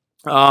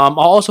 I'll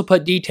also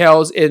put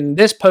details in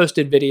this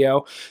posted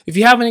video. If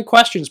you have any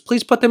questions,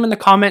 please put them in the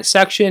comment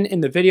section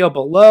in the video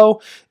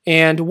below.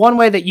 And one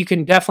way that you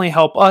can definitely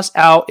help us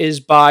out is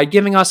by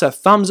giving us a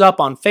thumbs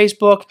up on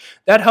Facebook.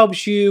 That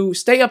helps you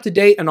stay up to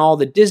date on all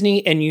the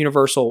Disney and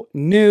Universal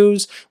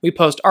news. We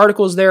post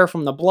articles there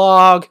from the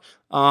blog,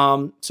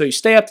 so you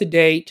stay up to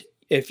date.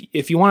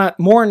 If you want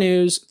more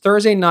news,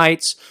 Thursday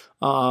nights,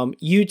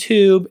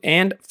 YouTube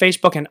and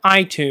Facebook and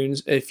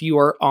iTunes if you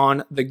are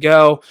on the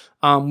go,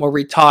 where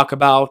we talk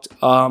about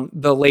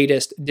the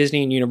latest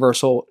Disney and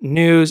Universal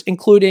news,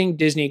 including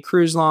Disney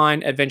Cruise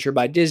Line, Adventure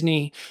by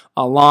Disney,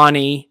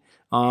 Alani,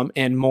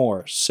 and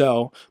more.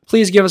 So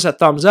please give us a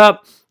thumbs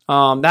up.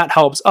 That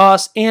helps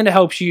us and it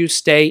helps you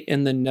stay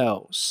in the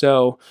know.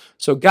 So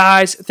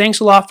guys, thanks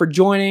a lot for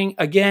joining.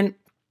 Again,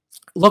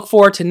 look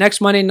forward to next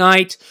Monday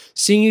night,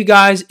 seeing you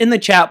guys in the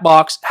chat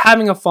box,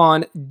 having a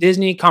fun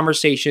Disney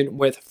conversation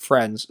with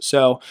friends.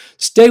 So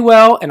stay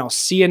well, and I'll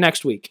see you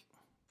next week.